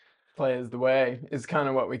really. Play is the way is kind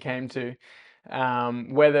of what we came to.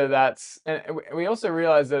 Whether that's, and we also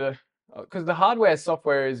realized that because the hardware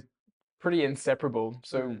software is pretty inseparable.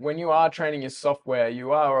 So when you are training your software,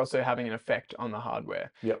 you are also having an effect on the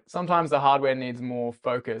hardware. Yep. Sometimes the hardware needs more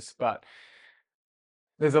focus, but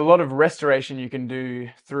there's a lot of restoration you can do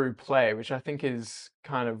through play, which I think is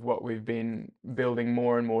kind of what we've been building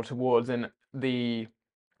more and more towards. And I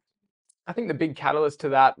think the big catalyst to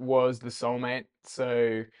that was the soulmate.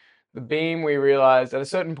 So the beam, we realized at a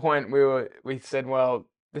certain point we said, well,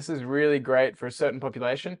 this is really great for a certain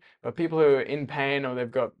population, but people who are in pain or they've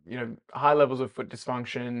got, high levels of foot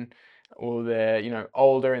dysfunction, or they're,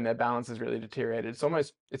 older and their balance is really deteriorated.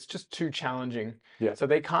 It's just too challenging. Yeah. So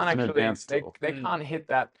they can't It's an actually, advanced tool. they can't hit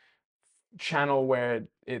that channel where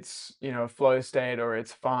it's, a flow state or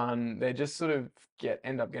it's fun. They just sort of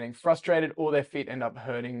end up getting frustrated, or their feet end up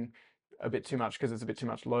hurting a bit too much because it's a bit too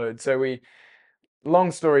much load. So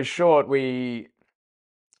long story short,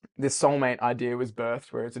 this soulmate idea was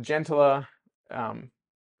birthed, where it's a gentler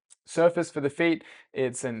surface for the feet.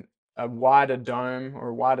 It's a wider dome or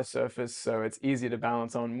a wider surface, so it's easier to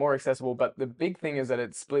balance on, more accessible. But the big thing is that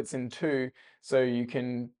it splits in two, so you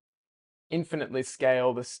can infinitely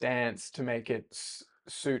scale the stance to make it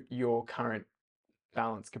suit your current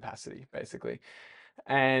balance capacity, basically.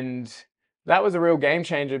 And that was a real game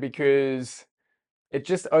changer, because it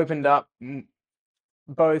just opened up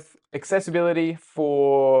both accessibility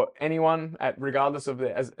for anyone, regardless of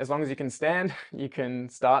as long as you can stand, you can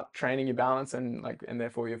start training your balance and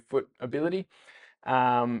therefore your foot ability.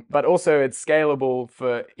 But also it's scalable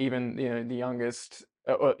for even the youngest,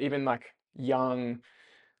 or even young,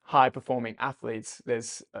 high performing athletes.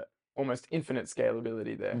 There's almost infinite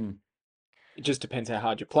scalability there. It just depends how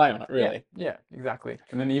hard you play on it, really. Yeah, exactly.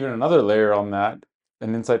 And then even another layer on that,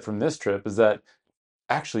 an insight from this trip, is that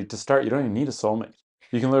actually to start, you don't even need a soulmate.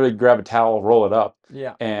 You can literally grab a towel, roll it up.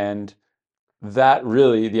 Yeah. And that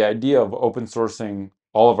really, the idea of open sourcing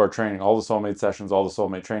all of our training, all the soulmate sessions, all the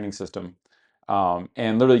soulmate training system,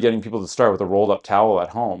 and literally getting people to start with a rolled up towel at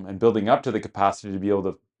home and building up to the capacity to be able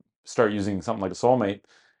to start using something like a soulmate.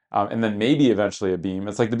 And then maybe eventually a beam.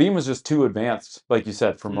 It's like the beam was just too advanced, like you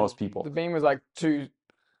said, for most people. The beam was like two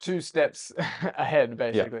steps ahead,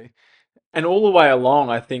 basically. Yeah. And all the way along,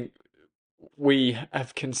 I think we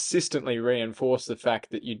have consistently reinforced the fact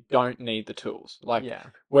that you don't need the tools.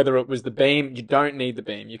 Whether it was the beam, you don't need the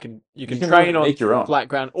beam. You can train on flat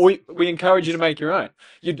ground, or we encourage you to make your own.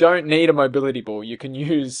 You don't need a mobility ball. You can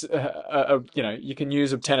use you can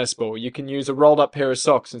use a tennis ball. You can use a rolled up pair of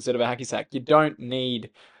socks instead of a hacky sack. You don't need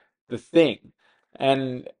the thing.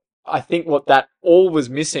 And I think what that all was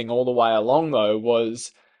missing all the way along, though,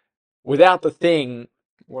 was without the thing,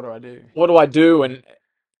 what do I do? What do I do? And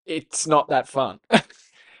it's not that fun.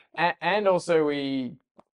 And also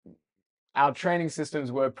our training systems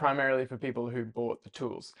were primarily for people who bought the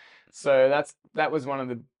tools. So that was one of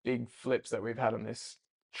the big flips that we've had on this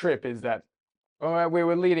trip, is that we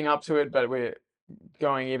were leading up to it, but we're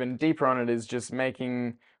going even deeper on it, is just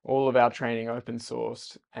making all of our training open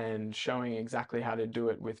sourced and showing exactly how to do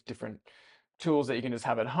it with different tools that you can just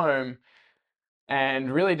have at home.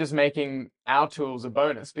 And really just making our tools a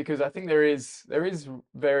bonus, because I think there is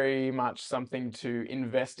very much something to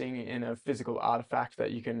investing in a physical artifact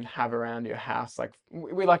that you can have around your house. Like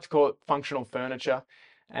we like to call it functional furniture.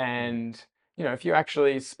 And if you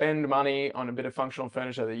actually spend money on a bit of functional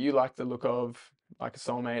furniture that you like the look of, like a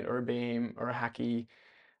soulmate or a beam or a hacky,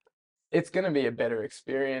 it's going to be a better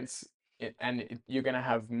experience, and you're going to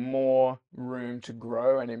have more room to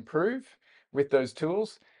grow and improve with those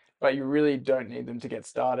tools. But you really don't need them to get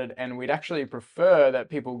started. And we'd actually prefer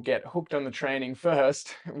that people get hooked on the training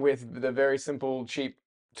first with the very simple, cheap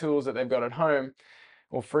tools that they've got at home,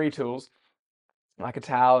 or free tools, like a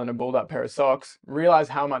towel and a balled up pair of socks, realize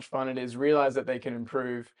how much fun it is, realize that they can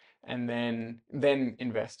improve, and then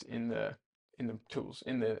invest in the tools,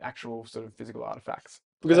 in the actual sort of physical artifacts.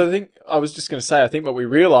 Because I was just going to say, I think what we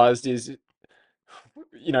realized is,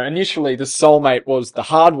 initially the soulmate was the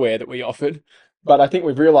hardware that we offered. But I think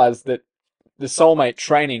we've realized that the soulmate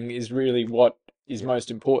training is really what is most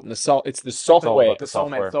important. It's the software. The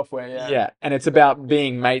soulmate software, yeah. Yeah, and it's about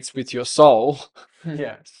being mates with your soul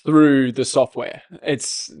yeah. through the software.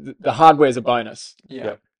 The hardware's a bonus.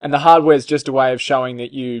 Yeah. And the hardware is just a way of showing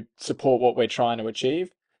that you support what we're trying to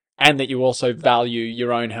achieve, and that you also value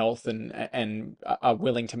your own health and are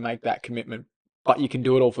willing to make that commitment. But you can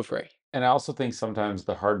do it all for free. And I also think sometimes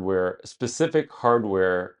the hardware, specific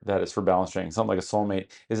hardware that is for balance training, something like a Soulmate,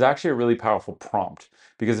 is actually a really powerful prompt.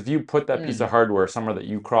 Because if you put that piece of hardware somewhere that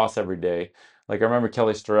you cross every day, like I remember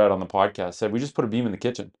Kelly Starrett on the podcast said, we just put a beam in the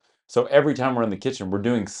kitchen. So every time we're in the kitchen, we're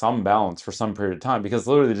doing some balance for some period of time because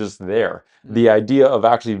literally just there. The idea of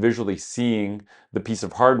actually visually seeing the piece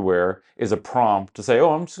of hardware is a prompt to say,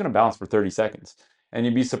 oh, I'm just going to balance for 30 seconds. And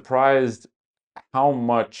you'd be surprised how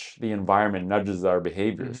much the environment nudges our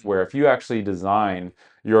behaviors. Where if you actually design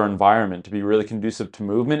your environment to be really conducive to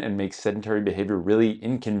movement and make sedentary behavior really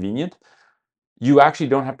inconvenient, you actually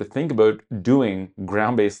don't have to think about doing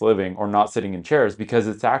ground-based living or not sitting in chairs because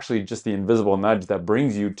it's actually just the invisible nudge that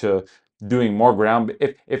brings you to doing more ground.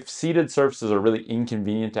 If seated surfaces are really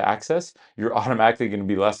inconvenient to access, you're automatically going to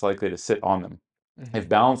be less likely to sit on them. If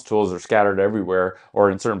balance tools are scattered everywhere or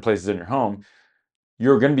in certain places in your home,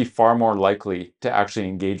 you're going to be far more likely to actually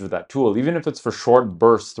engage with that tool, even if it's for short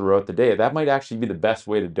bursts throughout the day. That might actually be the best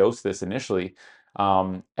way to dose this initially.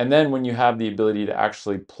 And then when you have the ability to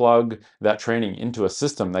actually plug that training into a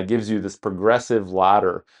system that gives you this progressive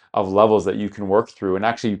ladder of levels that you can work through and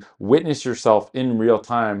actually witness yourself in real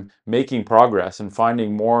time making progress and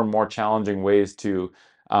finding more and more challenging ways to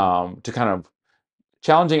kind of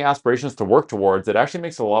challenging aspirations to work towards, it actually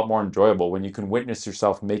makes it a lot more enjoyable when you can witness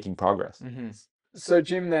yourself making progress. So,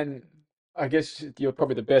 Jim, then I guess you're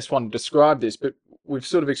probably the best one to describe this, but we've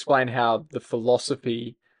sort of explained how the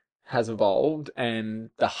philosophy has evolved and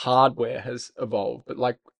the hardware has evolved. But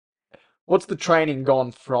like, what's the training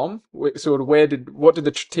gone from? Sort of what did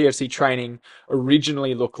the TFC training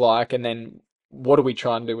originally look like, and then what are we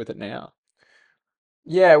trying to do with it now?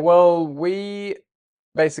 Yeah, well, we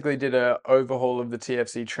basically did a overhaul of the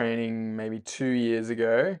TFC training maybe 2 years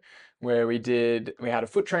ago, where we had a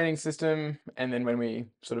foot training system, and then when we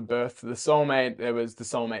sort of birthed the Soulmate, there was the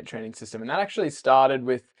Soulmate training system, and that actually started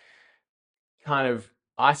with kind of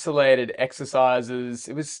isolated exercises.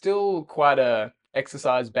 It was still quite a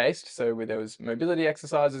exercise based, so there was mobility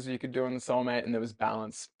exercises you could do on the Soulmate, and there was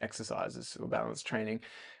balance exercises or balance training,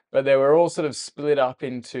 but they were all sort of split up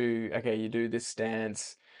into, okay, you do this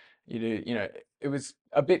stance, you do, it was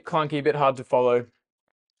a bit clunky, a bit hard to follow.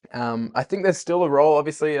 I think there's still a role,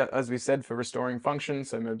 obviously, as we said, for restoring function.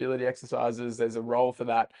 So mobility exercises, there's a role for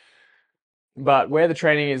that. But where the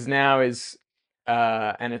training is now is,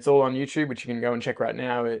 and it's all on YouTube, which you can go and check right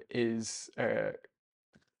now, it is a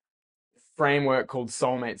framework called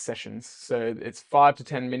Soulmate Sessions. So it's 5 to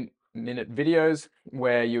 10 minute videos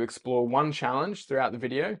where you explore one challenge throughout the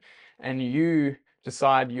video, and you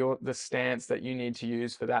decide the stance that you need to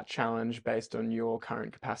use for that challenge based on your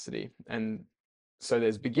current capacity. And so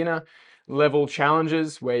there's beginner level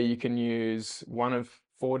challenges where you can use one of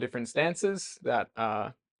 4 different stances that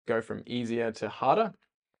go from easier to harder.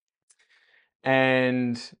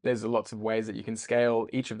 And there's lots of ways that you can scale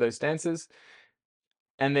each of those stances.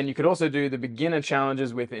 And then you could also do the beginner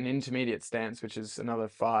challenges with an intermediate stance, which is another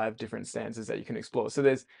 5 different stances that you can explore. So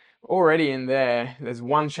there's already in there's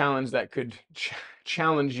one challenge that could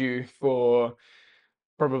challenge you for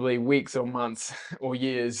probably weeks or months or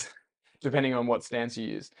years, depending on what stance you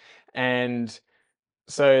use. And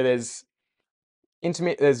so there's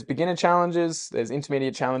beginner challenges, there's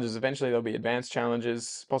intermediate challenges, eventually there'll be advanced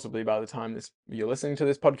challenges, possibly by the time you're listening to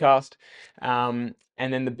this podcast.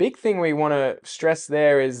 And then the big thing we want to stress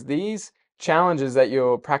there is these challenges that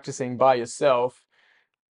you're practicing by yourself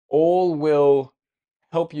all will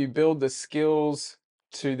help you build the skills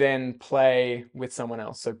to then play with someone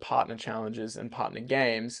else. So partner challenges and partner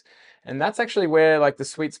games. And that's actually where like the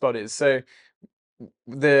sweet spot is. So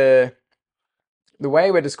the way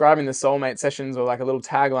we're describing the Soulmate sessions, or like a little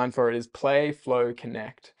tagline for it, is play, flow,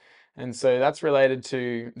 connect. And so that's related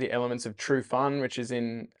to the elements of true fun, which is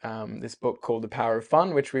in this book called The Power of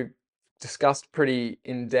Fun, which we've discussed pretty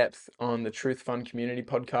in depth on the Truth Fun Community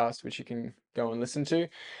podcast, which you can go and listen to.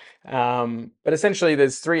 But essentially,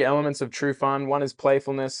 there's 3 elements of true fun. One is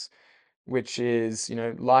playfulness, which is,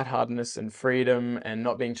 lightheartedness and freedom and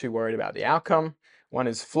not being too worried about the outcome. One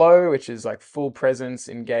is flow, which is like full presence,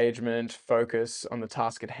 engagement, focus on the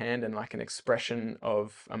task at hand, and like an expression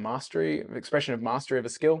of mastery of a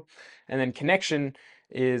skill. And then connection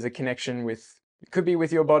is a connection with, it could be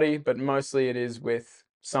with your body, but mostly it is with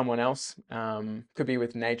someone else. Could be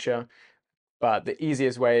with nature, but the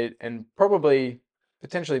easiest way, and probably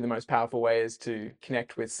potentially the most powerful way, is to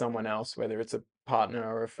connect with someone else, whether it's a partner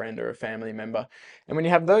or a friend or a family member. And when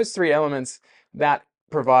you have those 3 elements, that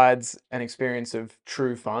provides an experience of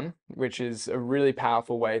true fun, which is a really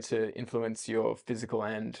powerful way to influence your physical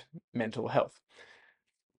and mental health.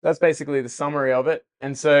 That's basically the summary of it.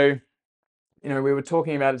 And so, we were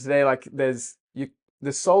talking about it today, like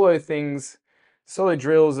the solo things, solo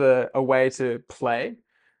drills are a way to play.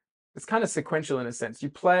 It's kind of sequential in a sense. You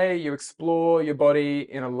play, you explore your body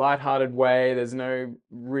in a lighthearted way. There's no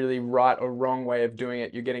really right or wrong way of doing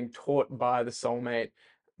it. You're getting taught by the soulmate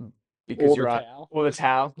because Or the you're towel. or the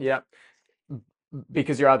towel, yeah,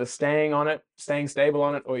 because you're either staying stable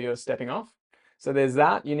on it, or you're stepping off. So there's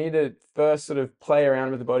that. You need to first sort of play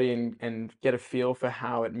around with the body and get a feel for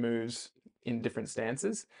how it moves in different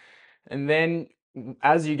stances. And then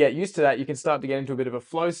as you get used to that, you can start to get into a bit of a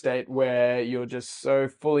flow state where you're just so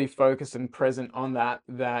fully focused and present on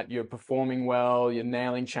that you're performing well, you're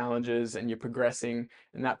nailing challenges, and you're progressing,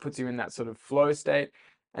 and that puts you in that sort of flow state.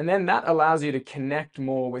 And then that allows you to connect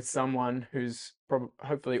more with someone who's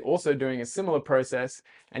hopefully also doing a similar process,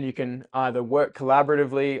 and you can either work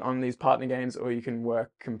collaboratively on these partner games, or you can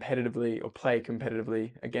work competitively or play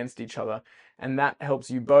competitively against each other. And that helps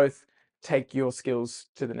you both take your skills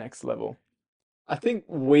to the next level. I think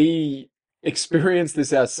we experienced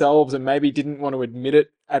this ourselves and maybe didn't want to admit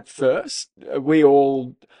it at first. We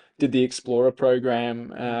all did the Explorer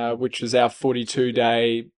program, which was our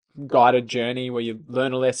 42-day guided journey where you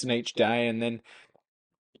learn a lesson each day and then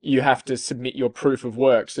you have to submit your proof of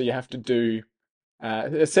work. So you have to do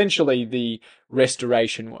essentially the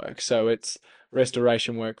restoration work. So it's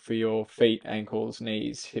restoration work for your feet, ankles,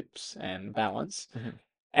 knees, hips, and balance. Mm-hmm.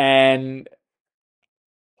 And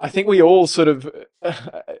I think we all sort of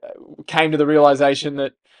came to the realization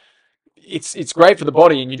that it's great for the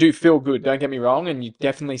body and you do feel good, don't get me wrong, and you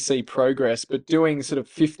definitely see progress, but doing sort of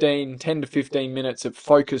 10 to 15 minutes of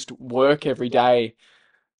focused work every day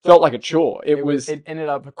felt like a chore. It ended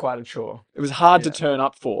up quite a chore. It was hard to turn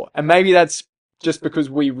up for. And maybe that's just because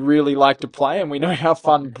we really like to play and we know how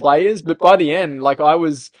fun play is, but by the end, like I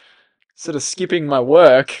was sort of skipping my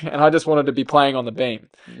work and I just wanted to be playing on the beam.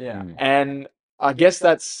 Yeah. And I guess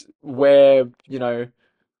that's where,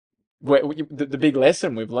 the big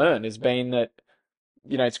lesson we've learned has been that,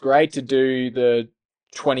 it's great to do the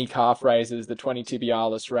 20 calf raises, the 20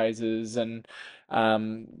 tibialis raises, and,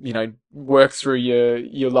 work through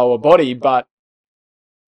your lower body. But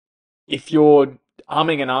if you're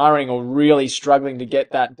umming and ahhing or really struggling to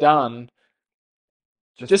get that done,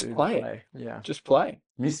 just play it. Yeah. Just play.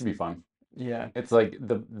 It needs to be fun. Yeah. It's like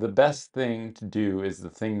the best thing to do is the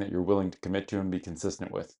thing that you're willing to commit to and be consistent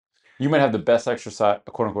with. You might have the best exercise,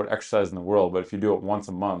 quote unquote, exercise in the world, but if you do it once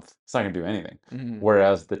a month, it's not going to do anything. Mm-hmm.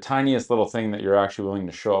 Whereas the tiniest little thing that you're actually willing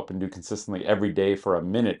to show up and do consistently every day for a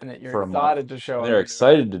minute, And that you're for a excited month, to show and up. they're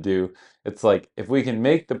excited to do, it's like if we can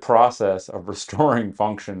make the process of restoring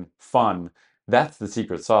function fun, that's the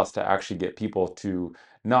secret sauce to actually get people to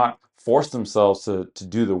not force themselves to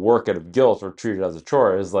do the work out of guilt or treat it as a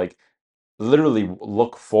chore. Is like literally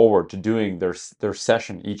look forward to doing their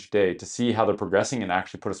session each day to see how they're progressing and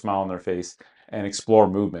actually put a smile on their face and explore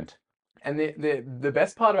movement. And the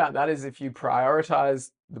best part about that is if you prioritize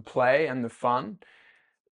the play and the fun,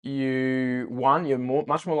 you're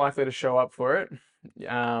much more likely to show up for it.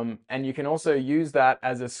 And you can also use that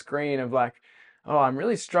as a screen of like, oh, I'm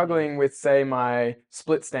really struggling with, say, my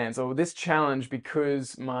split stance or this challenge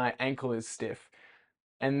because my ankle is stiff.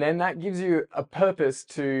 And then that gives you a purpose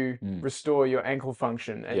to restore your ankle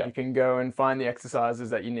function. And you can go and find the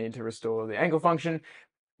exercises that you need to restore the ankle function,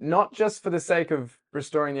 not just for the sake of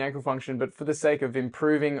restoring the ankle function, but for the sake of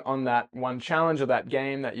improving on that one challenge or that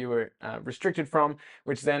game that you were restricted from,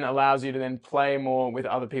 which then allows you to then play more with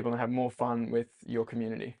other people and have more fun with your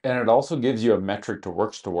community. And it also gives you a metric to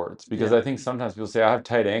work towards, because I think sometimes people say, I have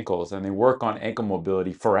tight ankles, and they work on ankle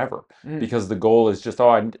mobility forever because the goal is just,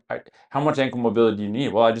 how much ankle mobility do you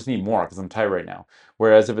need? Well, I just need more because I'm tight right now.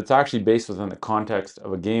 Whereas if it's actually based within the context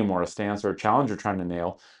of a game or a stance or a challenge you're trying to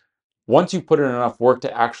nail, once you put in enough work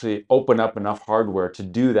to actually open up enough hardware to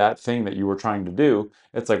do that thing that you were trying to do,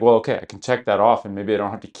 it's like, well, okay, I can check that off and maybe I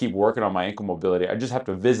don't have to keep working on my ankle mobility. I just have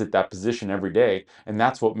to visit that position every day, and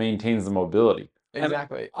that's what maintains the mobility.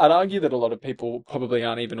 Exactly. And I'd argue that a lot of people probably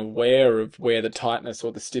aren't even aware of where the tightness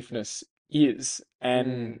or the stiffness is.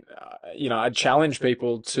 And, I challenge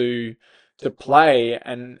people to play,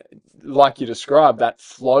 and like you described, that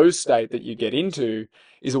flow state that you get into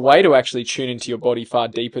is a way to actually tune into your body far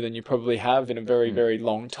deeper than you probably have in a very, very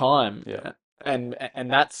long time. Yeah. And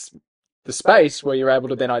that's the space where you're able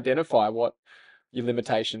to then identify what your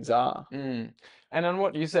limitations are. And on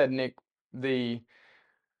what you said, Nick, the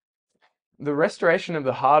restoration of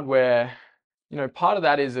the hardware, part of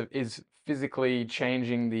that is physically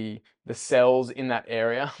changing the cells in that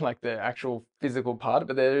area, like the actual physical part,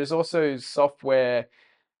 but there's also software.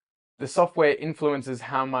 The software influences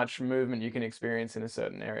how much movement you can experience in a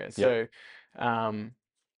certain area. So um,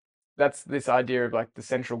 that's this idea of like the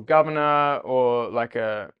central governor, or like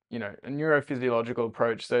a a neurophysiological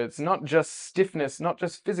approach. So it's not just stiffness, not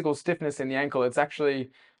just physical stiffness in the ankle. It's actually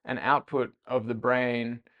an output of the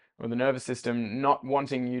brain or the nervous system not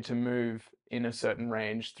wanting you to move in a certain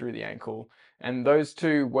range through the ankle, and those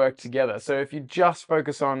two work together. So if you just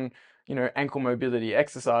focus on ankle mobility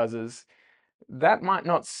exercises, that might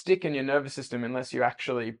not stick in your nervous system unless you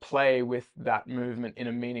actually play with that movement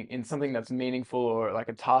in something that's meaningful, or like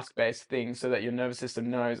a task-based thing, so that your nervous system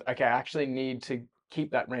knows, okay, I actually need to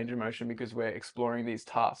keep that range of motion because we're exploring these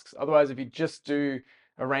tasks. Otherwise, if you just do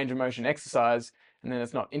a range of motion exercise and then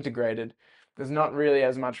it's not integrated, there's not really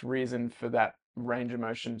as much reason for that range of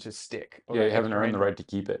motion to stick, or Yeah, you that haven't extra earned range the right to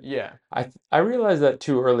keep it. Yeah. I realized that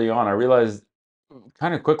too early on. I realized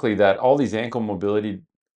kind of quickly that all these ankle mobility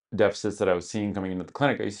deficits that I was seeing coming into the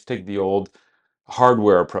clinic, I used to take the old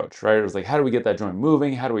hardware approach, right? It was like, how do we get that joint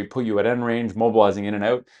moving? How do we put you at end range, mobilizing in and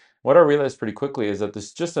out? What I realized pretty quickly is that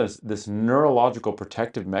there's just this neurological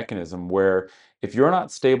protective mechanism where if you're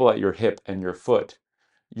not stable at your hip and your foot,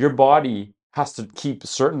 your body has to keep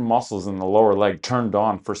certain muscles in the lower leg turned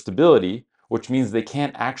on for stability, which means they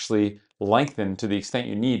can't actually lengthen to the extent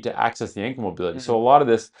you need to access the ankle mobility. So a lot of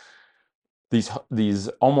these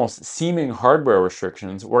almost seeming hardware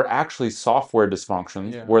restrictions were actually software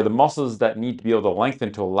dysfunctions, where the muscles that need to be able to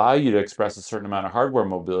lengthen to allow you to express a certain amount of hardware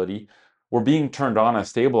mobility were being turned on as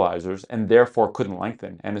stabilizers and therefore couldn't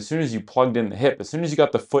lengthen. And as soon as you plugged in the hip, as soon as you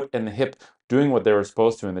got the foot and the hip doing what they were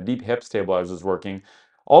supposed to and the deep hip stabilizer is working,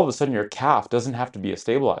 all of a sudden your calf doesn't have to be a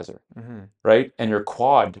stabilizer, right? And your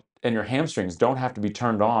quad and your hamstrings don't have to be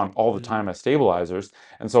turned on all the time as stabilizers.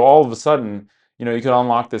 And so all of a sudden, you can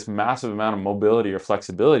unlock this massive amount of mobility or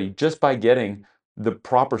flexibility just by getting the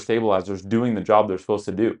proper stabilizers doing the job they're supposed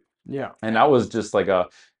to do. Yeah. And that was just like a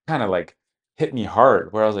kind of like hit me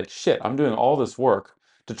hard, where I was like, shit, I'm doing all this work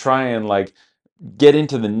to try and like get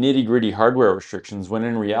into the nitty-gritty hardware restrictions, when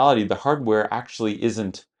in reality the hardware actually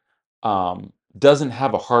doesn't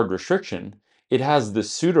have a hard restriction. It has the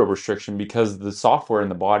pseudo restriction because the software in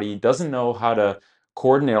the body doesn't know how to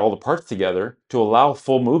coordinate all the parts together to allow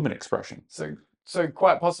full movement expression. So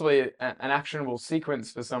quite possibly an actionable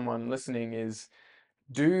sequence for someone listening is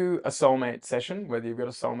do a soulmate session, whether you've got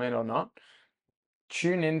a soulmate or not.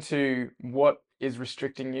 Tune into what is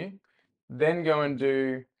restricting you, then go and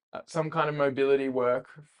do some kind of mobility work.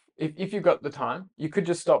 If you've got the time, you could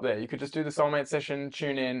just stop there. You could just do the soulmate session,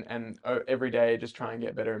 tune in, and every day just try and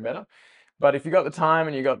get better and better. But if you got the time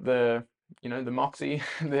and you got the the moxie,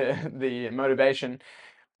 the motivation,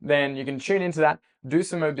 then you can tune into that, do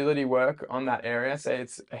some mobility work on that area, say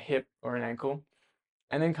it's a hip or an ankle,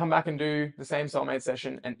 and then come back and do the same soulmate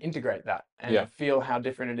session and integrate that and feel how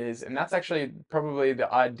different it is. And that's actually probably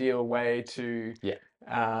the ideal way to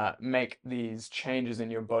make these changes in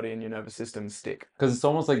your body and your nervous system stick. Because it's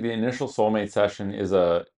almost like the initial soulmate session is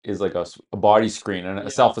like a body screen and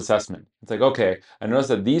a self-assessment. It's like, okay, I notice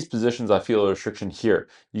that these positions I feel a restriction here.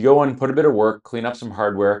 You go in, put a bit of work, clean up some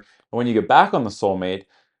hardware, and when you get back on the soulmate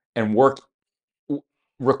and work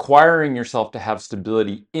requiring yourself to have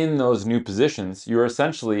stability in those new positions, you're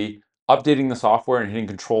essentially updating the software and hitting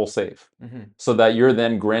control save, so that you're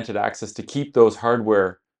then granted access to keep those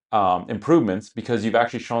hardware improvements, because you've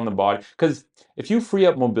actually shown the body. Because if you free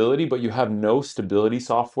up mobility but you have no stability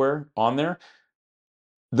software on there,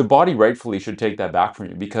 the body rightfully should take that back from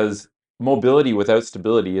you, because mobility without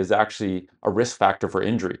stability is actually a risk factor for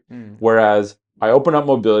injury. Whereas I open up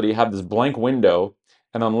mobility, have this blank window,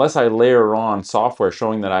 and unless I layer on software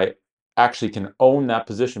showing that I actually can own that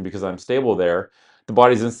position because I'm stable there, the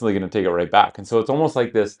body's instantly going to take it right back. And so it's almost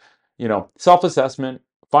like this, self-assessment,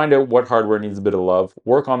 find out what hardware needs a bit of love,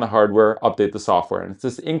 work on the hardware, update the software. And it's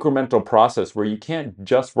this incremental process where you can't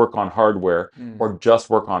just work on hardware or just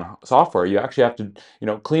work on software. You actually have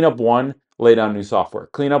to, clean up one, lay down new software,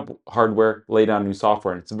 clean up hardware, lay down new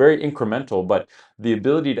software. And it's very incremental, but the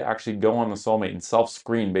ability to actually go on the soulmate and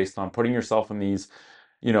self-screen based on putting yourself in these,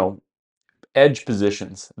 edge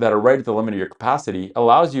positions that are right at the limit of your capacity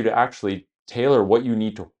allows you to actually tailor what you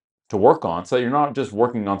need to work on, so that you're not just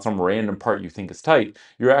working on some random part you think is tight.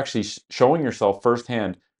 You're actually showing yourself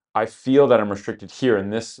firsthand, I feel that I'm restricted here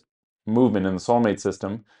in this movement in the soulmate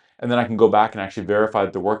system, and then I can go back and actually verify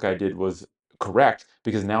that the work I did was correct,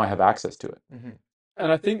 because now I have access to it.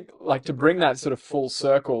 And I think, like, to bring that sort of full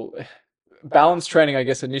circle, balance training, I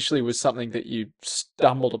guess, initially was something that you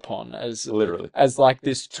stumbled upon as Literally. as like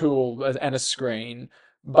this tool and a screen.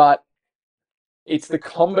 But it's the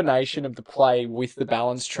combination of the play with the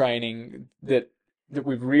balance training that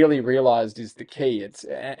we've really realized is the key. It's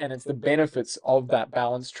the benefits of that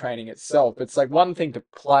balance training itself. It's like one thing to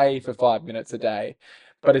play for 5 minutes a day,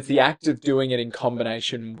 but it's the act of doing it in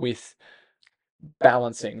combination with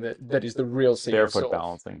balancing that is the real secret Barefoot sauce.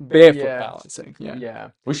 balancing. Barefoot balancing. Yeah. Yeah.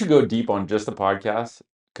 We should go deep on just the podcast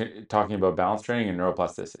talking about balance training and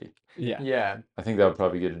neuroplasticity. Yeah. Yeah. I think that would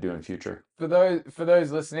probably be good to do in future. For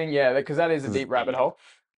those listening, yeah, because that is a deep rabbit hole.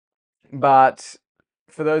 But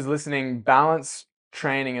for those listening, balance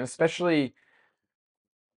training, and especially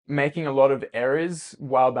making a lot of errors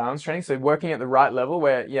while balance training, so working at the right level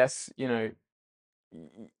where, yes, you're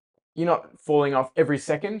not falling off every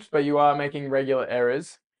second, but you are making regular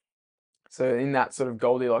errors. So in that sort of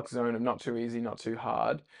Goldilocks zone of not too easy, not too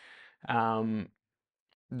hard.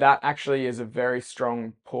 That actually is a very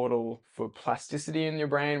strong portal for plasticity in your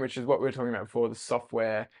brain, which is what we were talking about before. The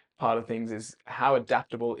software part of things is how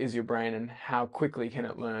adaptable is your brain and how quickly can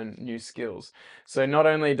it learn new skills. So not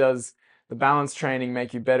only does the balance training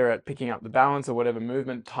make you better at picking up the balance or whatever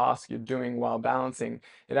movement task you're doing while balancing,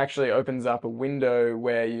 it actually opens up a window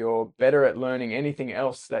where you're better at learning anything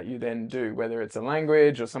else that you then do, whether it's a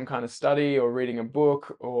language or some kind of study or reading a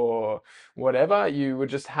book or whatever. You would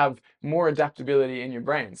just have more adaptability in your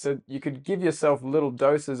brain. So you could give yourself little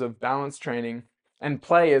doses of balance training, and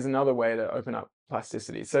play is another way to open up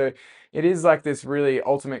plasticity. So it is like this really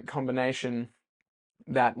ultimate combination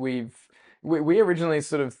that we originally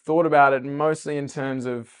sort of thought about it mostly in terms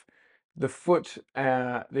of the foot,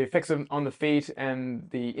 the effects on the feet and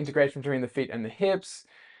the integration between the feet and the hips,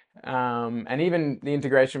 and even the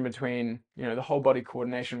integration between the whole body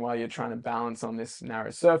coordination while you're trying to balance on this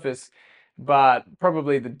narrow surface. But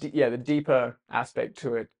probably the deeper aspect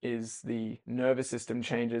to it is the nervous system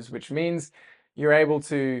changes, which means you're able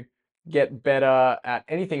to get better at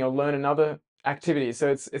anything or learn another activity. So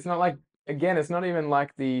it's not like, again, it's not even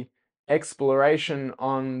like the exploration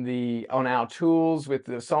on our tools with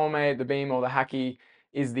the soulmate, the beam, or the hacky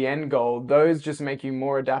is the end goal. Those just make you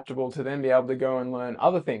more adaptable to then be able to go and learn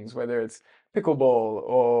other things, whether it's pickleball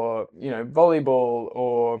or volleyball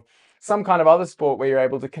or some kind of other sport where you're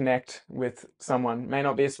able to connect with someone. May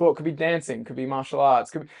not be a sport, could be dancing, could be martial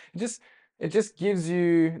arts, it just gives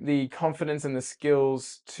you the confidence and the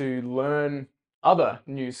skills to learn other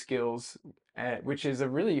new skills, which is a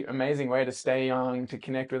really amazing way to stay young, to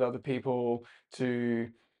connect with other people, to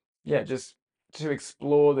just to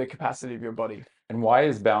explore the capacity of your body. And why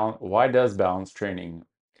does balance training,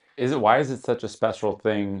 why is it such a special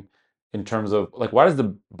thing in terms of, like, why does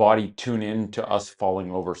the body tune in to us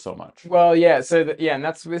falling over so much? Well, yeah, and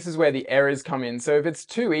this is where the errors come in. So if it's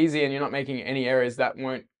too easy and you're not making any errors, that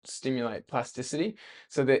won't stimulate plasticity.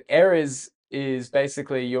 So the errors is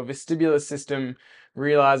basically your vestibular system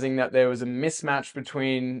realizing that there was a mismatch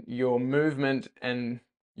between your movement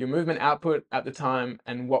output at the time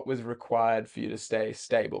and what was required for you to stay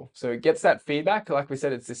stable. So it gets that feedback. Like we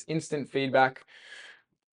said, it's this instant feedback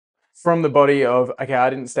from the body of, okay, I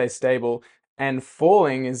didn't stay stable. And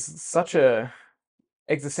falling is such a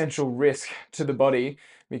existential risk to the body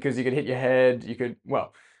because you could hit your head,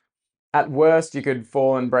 at worst, you could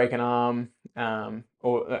fall and break an arm,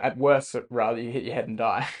 or at worst, rather, you hit your head and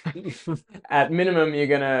die. At minimum, you're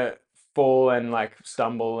gonna fall and like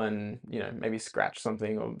stumble and maybe scratch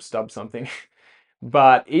something or stub something.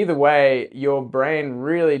 But either way, your brain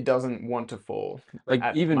really doesn't want to fall. Like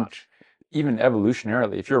even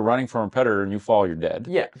evolutionarily, if you're running from a predator and you fall, you're dead.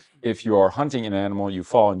 Yeah. If you are hunting an animal, you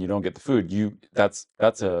fall and you don't get the food, that's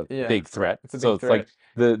a big threat. It's a big threat. Like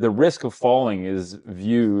the risk of falling is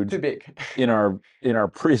viewed too big in our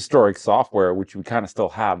prehistoric software, which we kind of still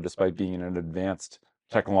have despite being in an advanced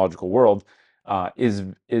technological world,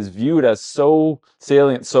 is viewed as so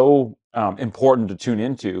salient, so important to tune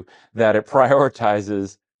into that it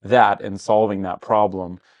prioritizes that and solving that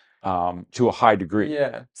problem to a high degree.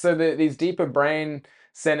 Yeah. So these deeper brain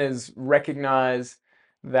centers recognize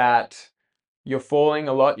that you're falling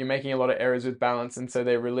a lot, you're making a lot of errors with balance, and so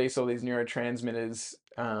they release all these neurotransmitters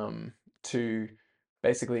to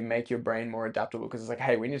basically make your brain more adaptable because it's like,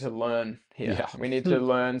 hey, we need to learn here. Yeah. We need to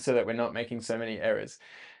learn so that we're not making so many errors.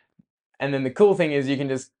 And then the cool thing is you can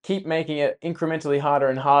just keep making it incrementally harder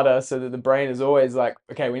and harder so that the brain is always like,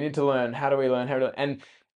 okay, we need to learn. How do we learn? And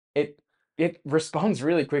it responds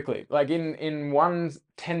really quickly. Like in one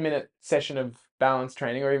 10-minute session of balance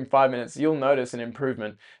training or even 5 minutes, you'll notice an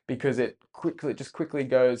improvement because it just quickly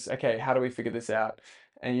goes, okay, how do we figure this out?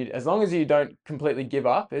 And as long as you don't completely give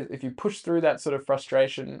up, if you push through that sort of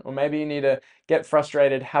frustration, or maybe you need to get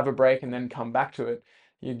frustrated, have a break, and then come back to it,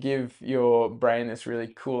 you give your brain this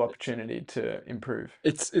really cool opportunity to improve.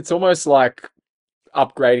 It's almost like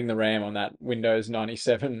upgrading the RAM on that Windows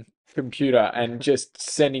 97 computer and just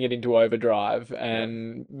sending it into overdrive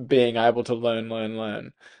and being able to learn.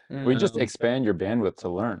 We just Um, expand your bandwidth to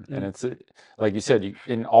learn. And mm, it's like you said,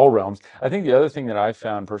 in all realms. I think the other thing that I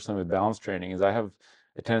found personally with balance training is I have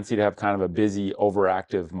a tendency to have kind of a busy,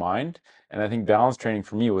 overactive mind. And I think balance training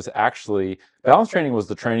for me was actually, balance training was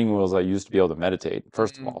the training wheels I used to be able to meditate,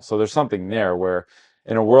 first of all. So there's something there where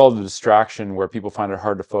in a world of distraction where people find it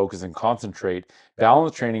hard to focus and concentrate,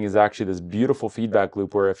 balance training is actually this beautiful feedback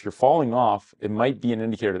loop where if you're falling off, it might be an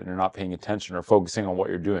indicator that you're not paying attention or focusing on what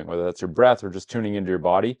you're doing, whether that's your breath or just tuning into your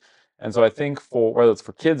body. And so I think for whether it's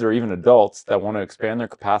for kids or even adults that want to expand their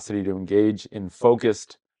capacity to engage in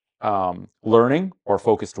focused learning or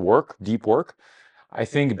focused work, deep work, I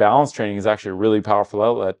think balance training is actually a really powerful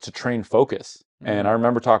outlet to train focus. And I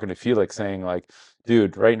remember talking to Felix saying like,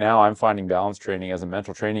 dude, right now I'm finding balance training as a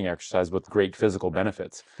mental training exercise with great physical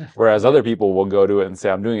benefits. Whereas other people will go to it and say,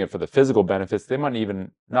 I'm doing it for the physical benefits. They might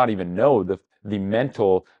even not even know the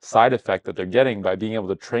mental side effect that they're getting by being able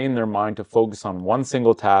to train their mind to focus on one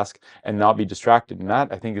single task and not be distracted. And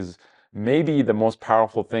that I think is maybe the most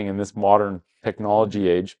powerful thing in this modern technology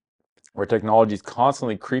age, where technology is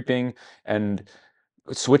constantly creeping and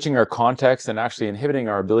switching our context and actually inhibiting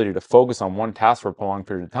our ability to focus on one task for a prolonged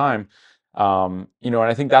period of time. And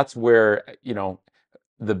I think that's where,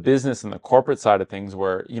 the business and the corporate side of things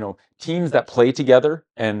where, teams that play together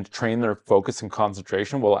and train their focus and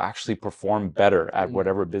concentration will actually perform better at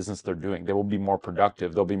whatever business they're doing. They will be more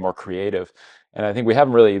productive. They'll be more creative. And I think we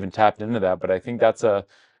haven't really even tapped into that, but I think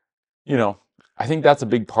you know, I think that's a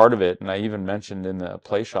big part of it. And I even mentioned in the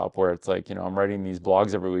play shop where it's like, I'm writing these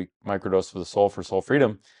blogs every week, Microdose for the Soul for Soul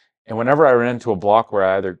Freedom. And whenever I run into a block where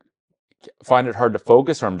I either find it hard to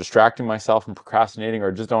focus or I'm distracting myself and procrastinating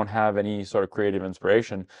or just don't have any sort of creative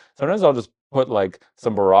inspiration, sometimes I'll just put like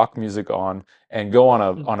some Baroque music on and go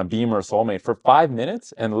on a Beam or a Soulmate for 5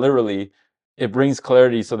 minutes, and literally it brings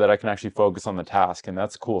clarity so that I can actually focus on the task. And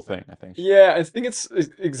that's a cool thing, I think. Yeah, I think it's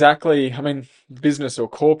exactly, I mean, business or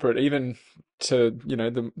corporate, even to,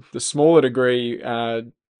 the smaller degree,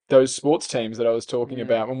 those sports teams that I was talking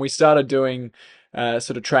about, when we started doing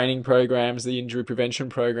sort of training programs, the injury prevention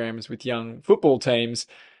programs with young football teams,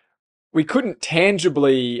 we couldn't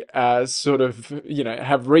tangibly sort of,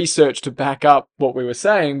 have research to back up what we were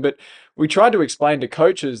saying, but we tried to explain to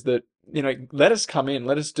coaches that, let us come in,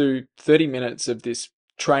 let us do 30 minutes of this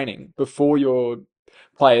training before your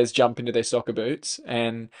players jump into their soccer boots.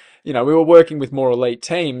 And, we were working with more elite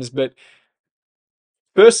teams, but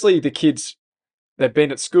firstly, the kids, they've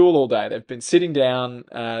been at school all day. They've been sitting down.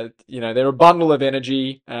 They're a bundle of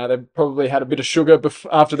energy. They've probably had a bit of sugar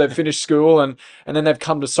after they've finished school, and then they've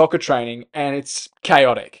come to soccer training, and it's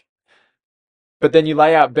chaotic. But then you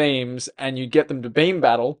lay out beams, and you get them to beam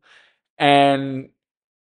battle, and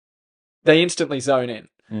they instantly zone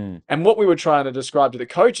in. And what we were trying to describe to the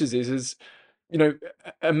coaches is,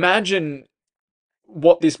 imagine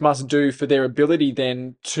what this must do for their ability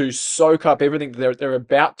then to soak up everything that they're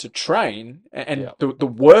about to train and the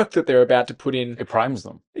work that they're about to put in. It primes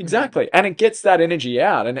them. Exactly. And it gets that energy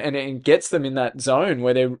out and it gets them in that zone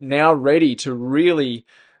where they're now ready to really,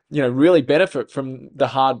 really benefit from the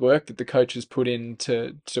hard work that the coaches put in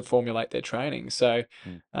to formulate their training. So,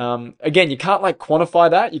 again, you can't like quantify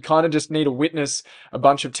that. You kind of just need to witness a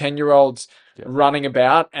bunch of 10-year-olds running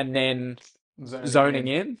about and then zoning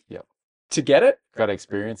in. Yep. To get it. Got to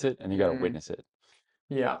experience it and you got to witness it.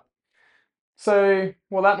 Yeah. So,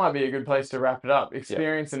 well, that might be a good place to wrap it up.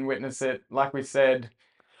 Experience and witness it. Like we said,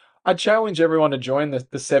 I challenge everyone to join the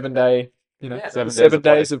 7-day, 7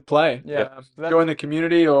 days of play. Yeah. Join the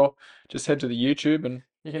community or just head to the YouTube and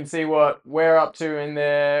you can see what we're up to in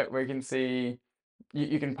there. We can see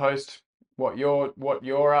you can post what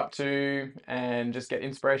you're up to and just get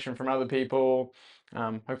inspiration from other people.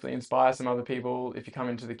 Hopefully inspire some other people if you come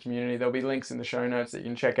into the community. There'll be links in the show notes that you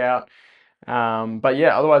can check out. But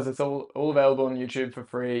yeah, otherwise it's all available on YouTube for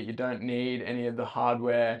free. You don't need any of the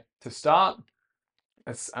hardware to start.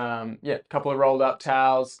 It's a couple of rolled up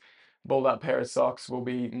towels, balled up pair of socks will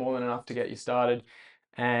be more than enough to get you started.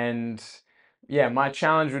 And yeah, my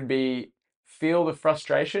challenge would be feel the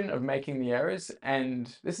frustration of making the errors.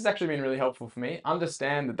 And this has actually been really helpful for me.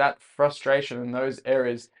 Understand that that frustration and those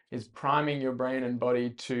errors is priming your brain and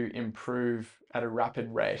body to improve at a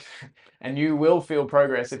rapid rate. And you will feel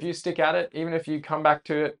progress. If you stick at it, even if you come back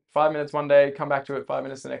to it 5 minutes one day, come back to it 5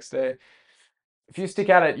 minutes the next day, if you stick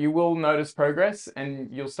at it, you will notice progress and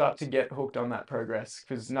you'll start to get hooked on that progress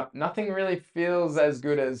because nothing really feels as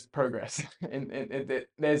good as progress.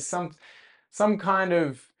 There's some kind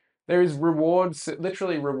of, there is rewards,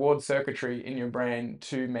 literally reward circuitry in your brain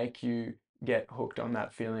to make you get hooked on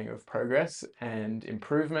that feeling of progress and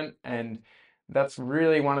improvement. And that's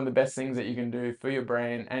really one of the best things that you can do for your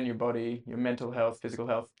brain and your body, your mental health, physical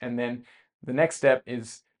health. And then the next step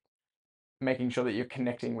is making sure that you're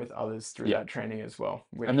connecting with others through that training as well.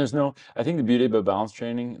 And I think the beauty about balance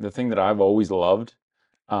training, the thing that I've always loved,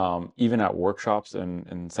 even at workshops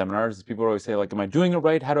and seminars, is people always say, like, am I doing it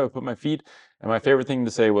right? How do I put my feet? And my favorite thing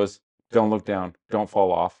to say was, don't look down, don't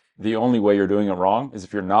fall off. The only way you're doing it wrong is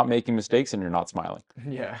if you're not making mistakes and you're not smiling.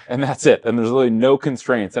 Yeah. And that's it. And there's really no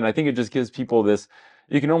constraints. And I think it just gives people this,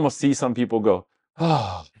 you can almost see some people go,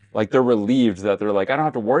 oh, like they're relieved that they're like, I don't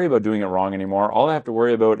have to worry about doing it wrong anymore. All I have to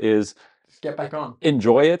worry about is just get back on.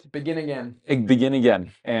 Enjoy it. Begin again. Begin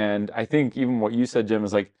again. And I think even what you said, Jim,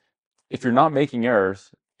 is like, if you're not making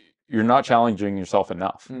errors, you're not challenging yourself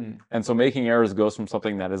enough. And so making errors goes from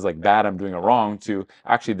something that is like bad, I'm doing it wrong, to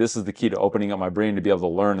actually this is the key to opening up my brain to be able to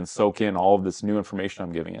learn and soak in all of this new information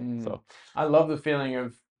I'm giving it. So I love the feeling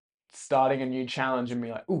of starting a new challenge and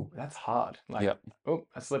be like, ooh, that's hard. Like, oh,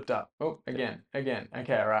 I slipped up. Oh, again.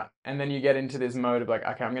 Okay, all right. And then you get into this mode of like,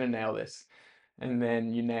 okay, I'm going to nail this. And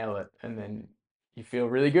then you nail it. And then you feel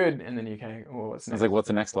really good. And then you kind of, oh, what's next? It's like, what's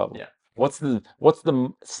the next level? Yeah. What's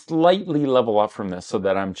the slightly level up from this so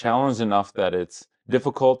that I'm challenged enough that it's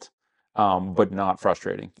difficult, but not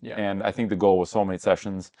frustrating? Yeah. And I think the goal with soulmate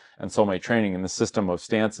sessions and soulmate training and the system of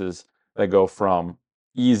stances that go from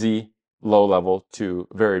easy, low level to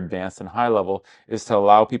very advanced and high level is to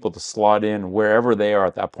allow people to slot in wherever they are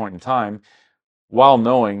at that point in time, while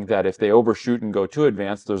knowing that if they overshoot and go too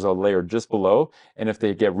advanced, there's a layer just below. And if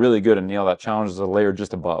they get really good and nail that challenge, there's a layer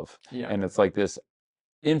just above. Yeah. And it's like this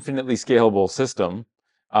infinitely scalable system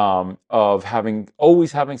of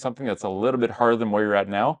always having something that's a little bit harder than where you're at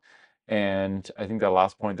now. And I think that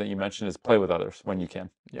last point that you mentioned is play with others when you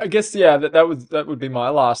can. I guess, yeah, that would be my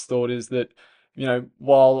last thought, is that, you know,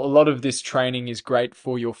 while a lot of this training is great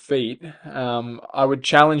for your feet, I would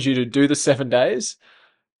challenge you to do the 7 days.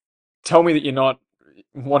 Tell me that you're not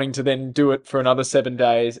wanting to then do it for another 7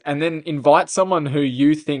 days, and then invite someone who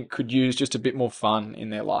you think could use just a bit more fun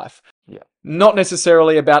in their life. Yeah. Not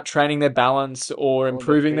necessarily about training their balance or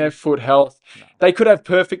improving their foot health. No. They could have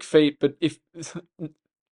perfect feet, but if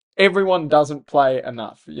everyone doesn't play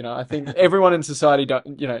enough, you know, I think everyone in society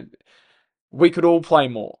we could all play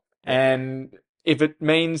more. And if it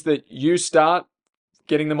means that you start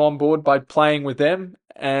getting them on board by playing with them,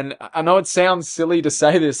 and I know it sounds silly to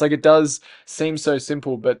say this, like it does seem so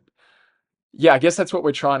simple, but yeah, I guess that's what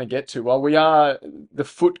we're trying to get to. While we are the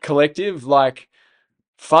Foot Collective, like,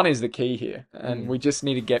 fun is the key here, and we just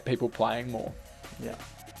need to get people playing more. Yeah.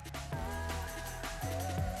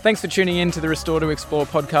 Thanks for tuning in to the Restore to Explore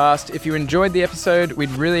podcast. If you enjoyed the episode,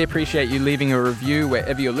 we'd really appreciate you leaving a review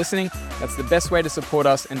wherever you're listening. That's the best way to support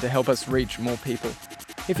us and to help us reach more people.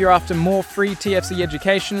 If you're after more free TFC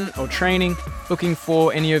education or training, looking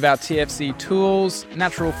for any of our TFC tools,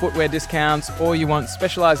 natural footwear discounts, or you want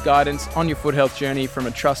specialized guidance on your foot health journey from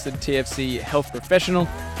a trusted TFC health professional,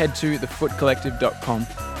 head to thefootcollective.com.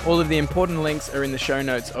 All of the important links are in the show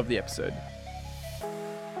notes of the episode.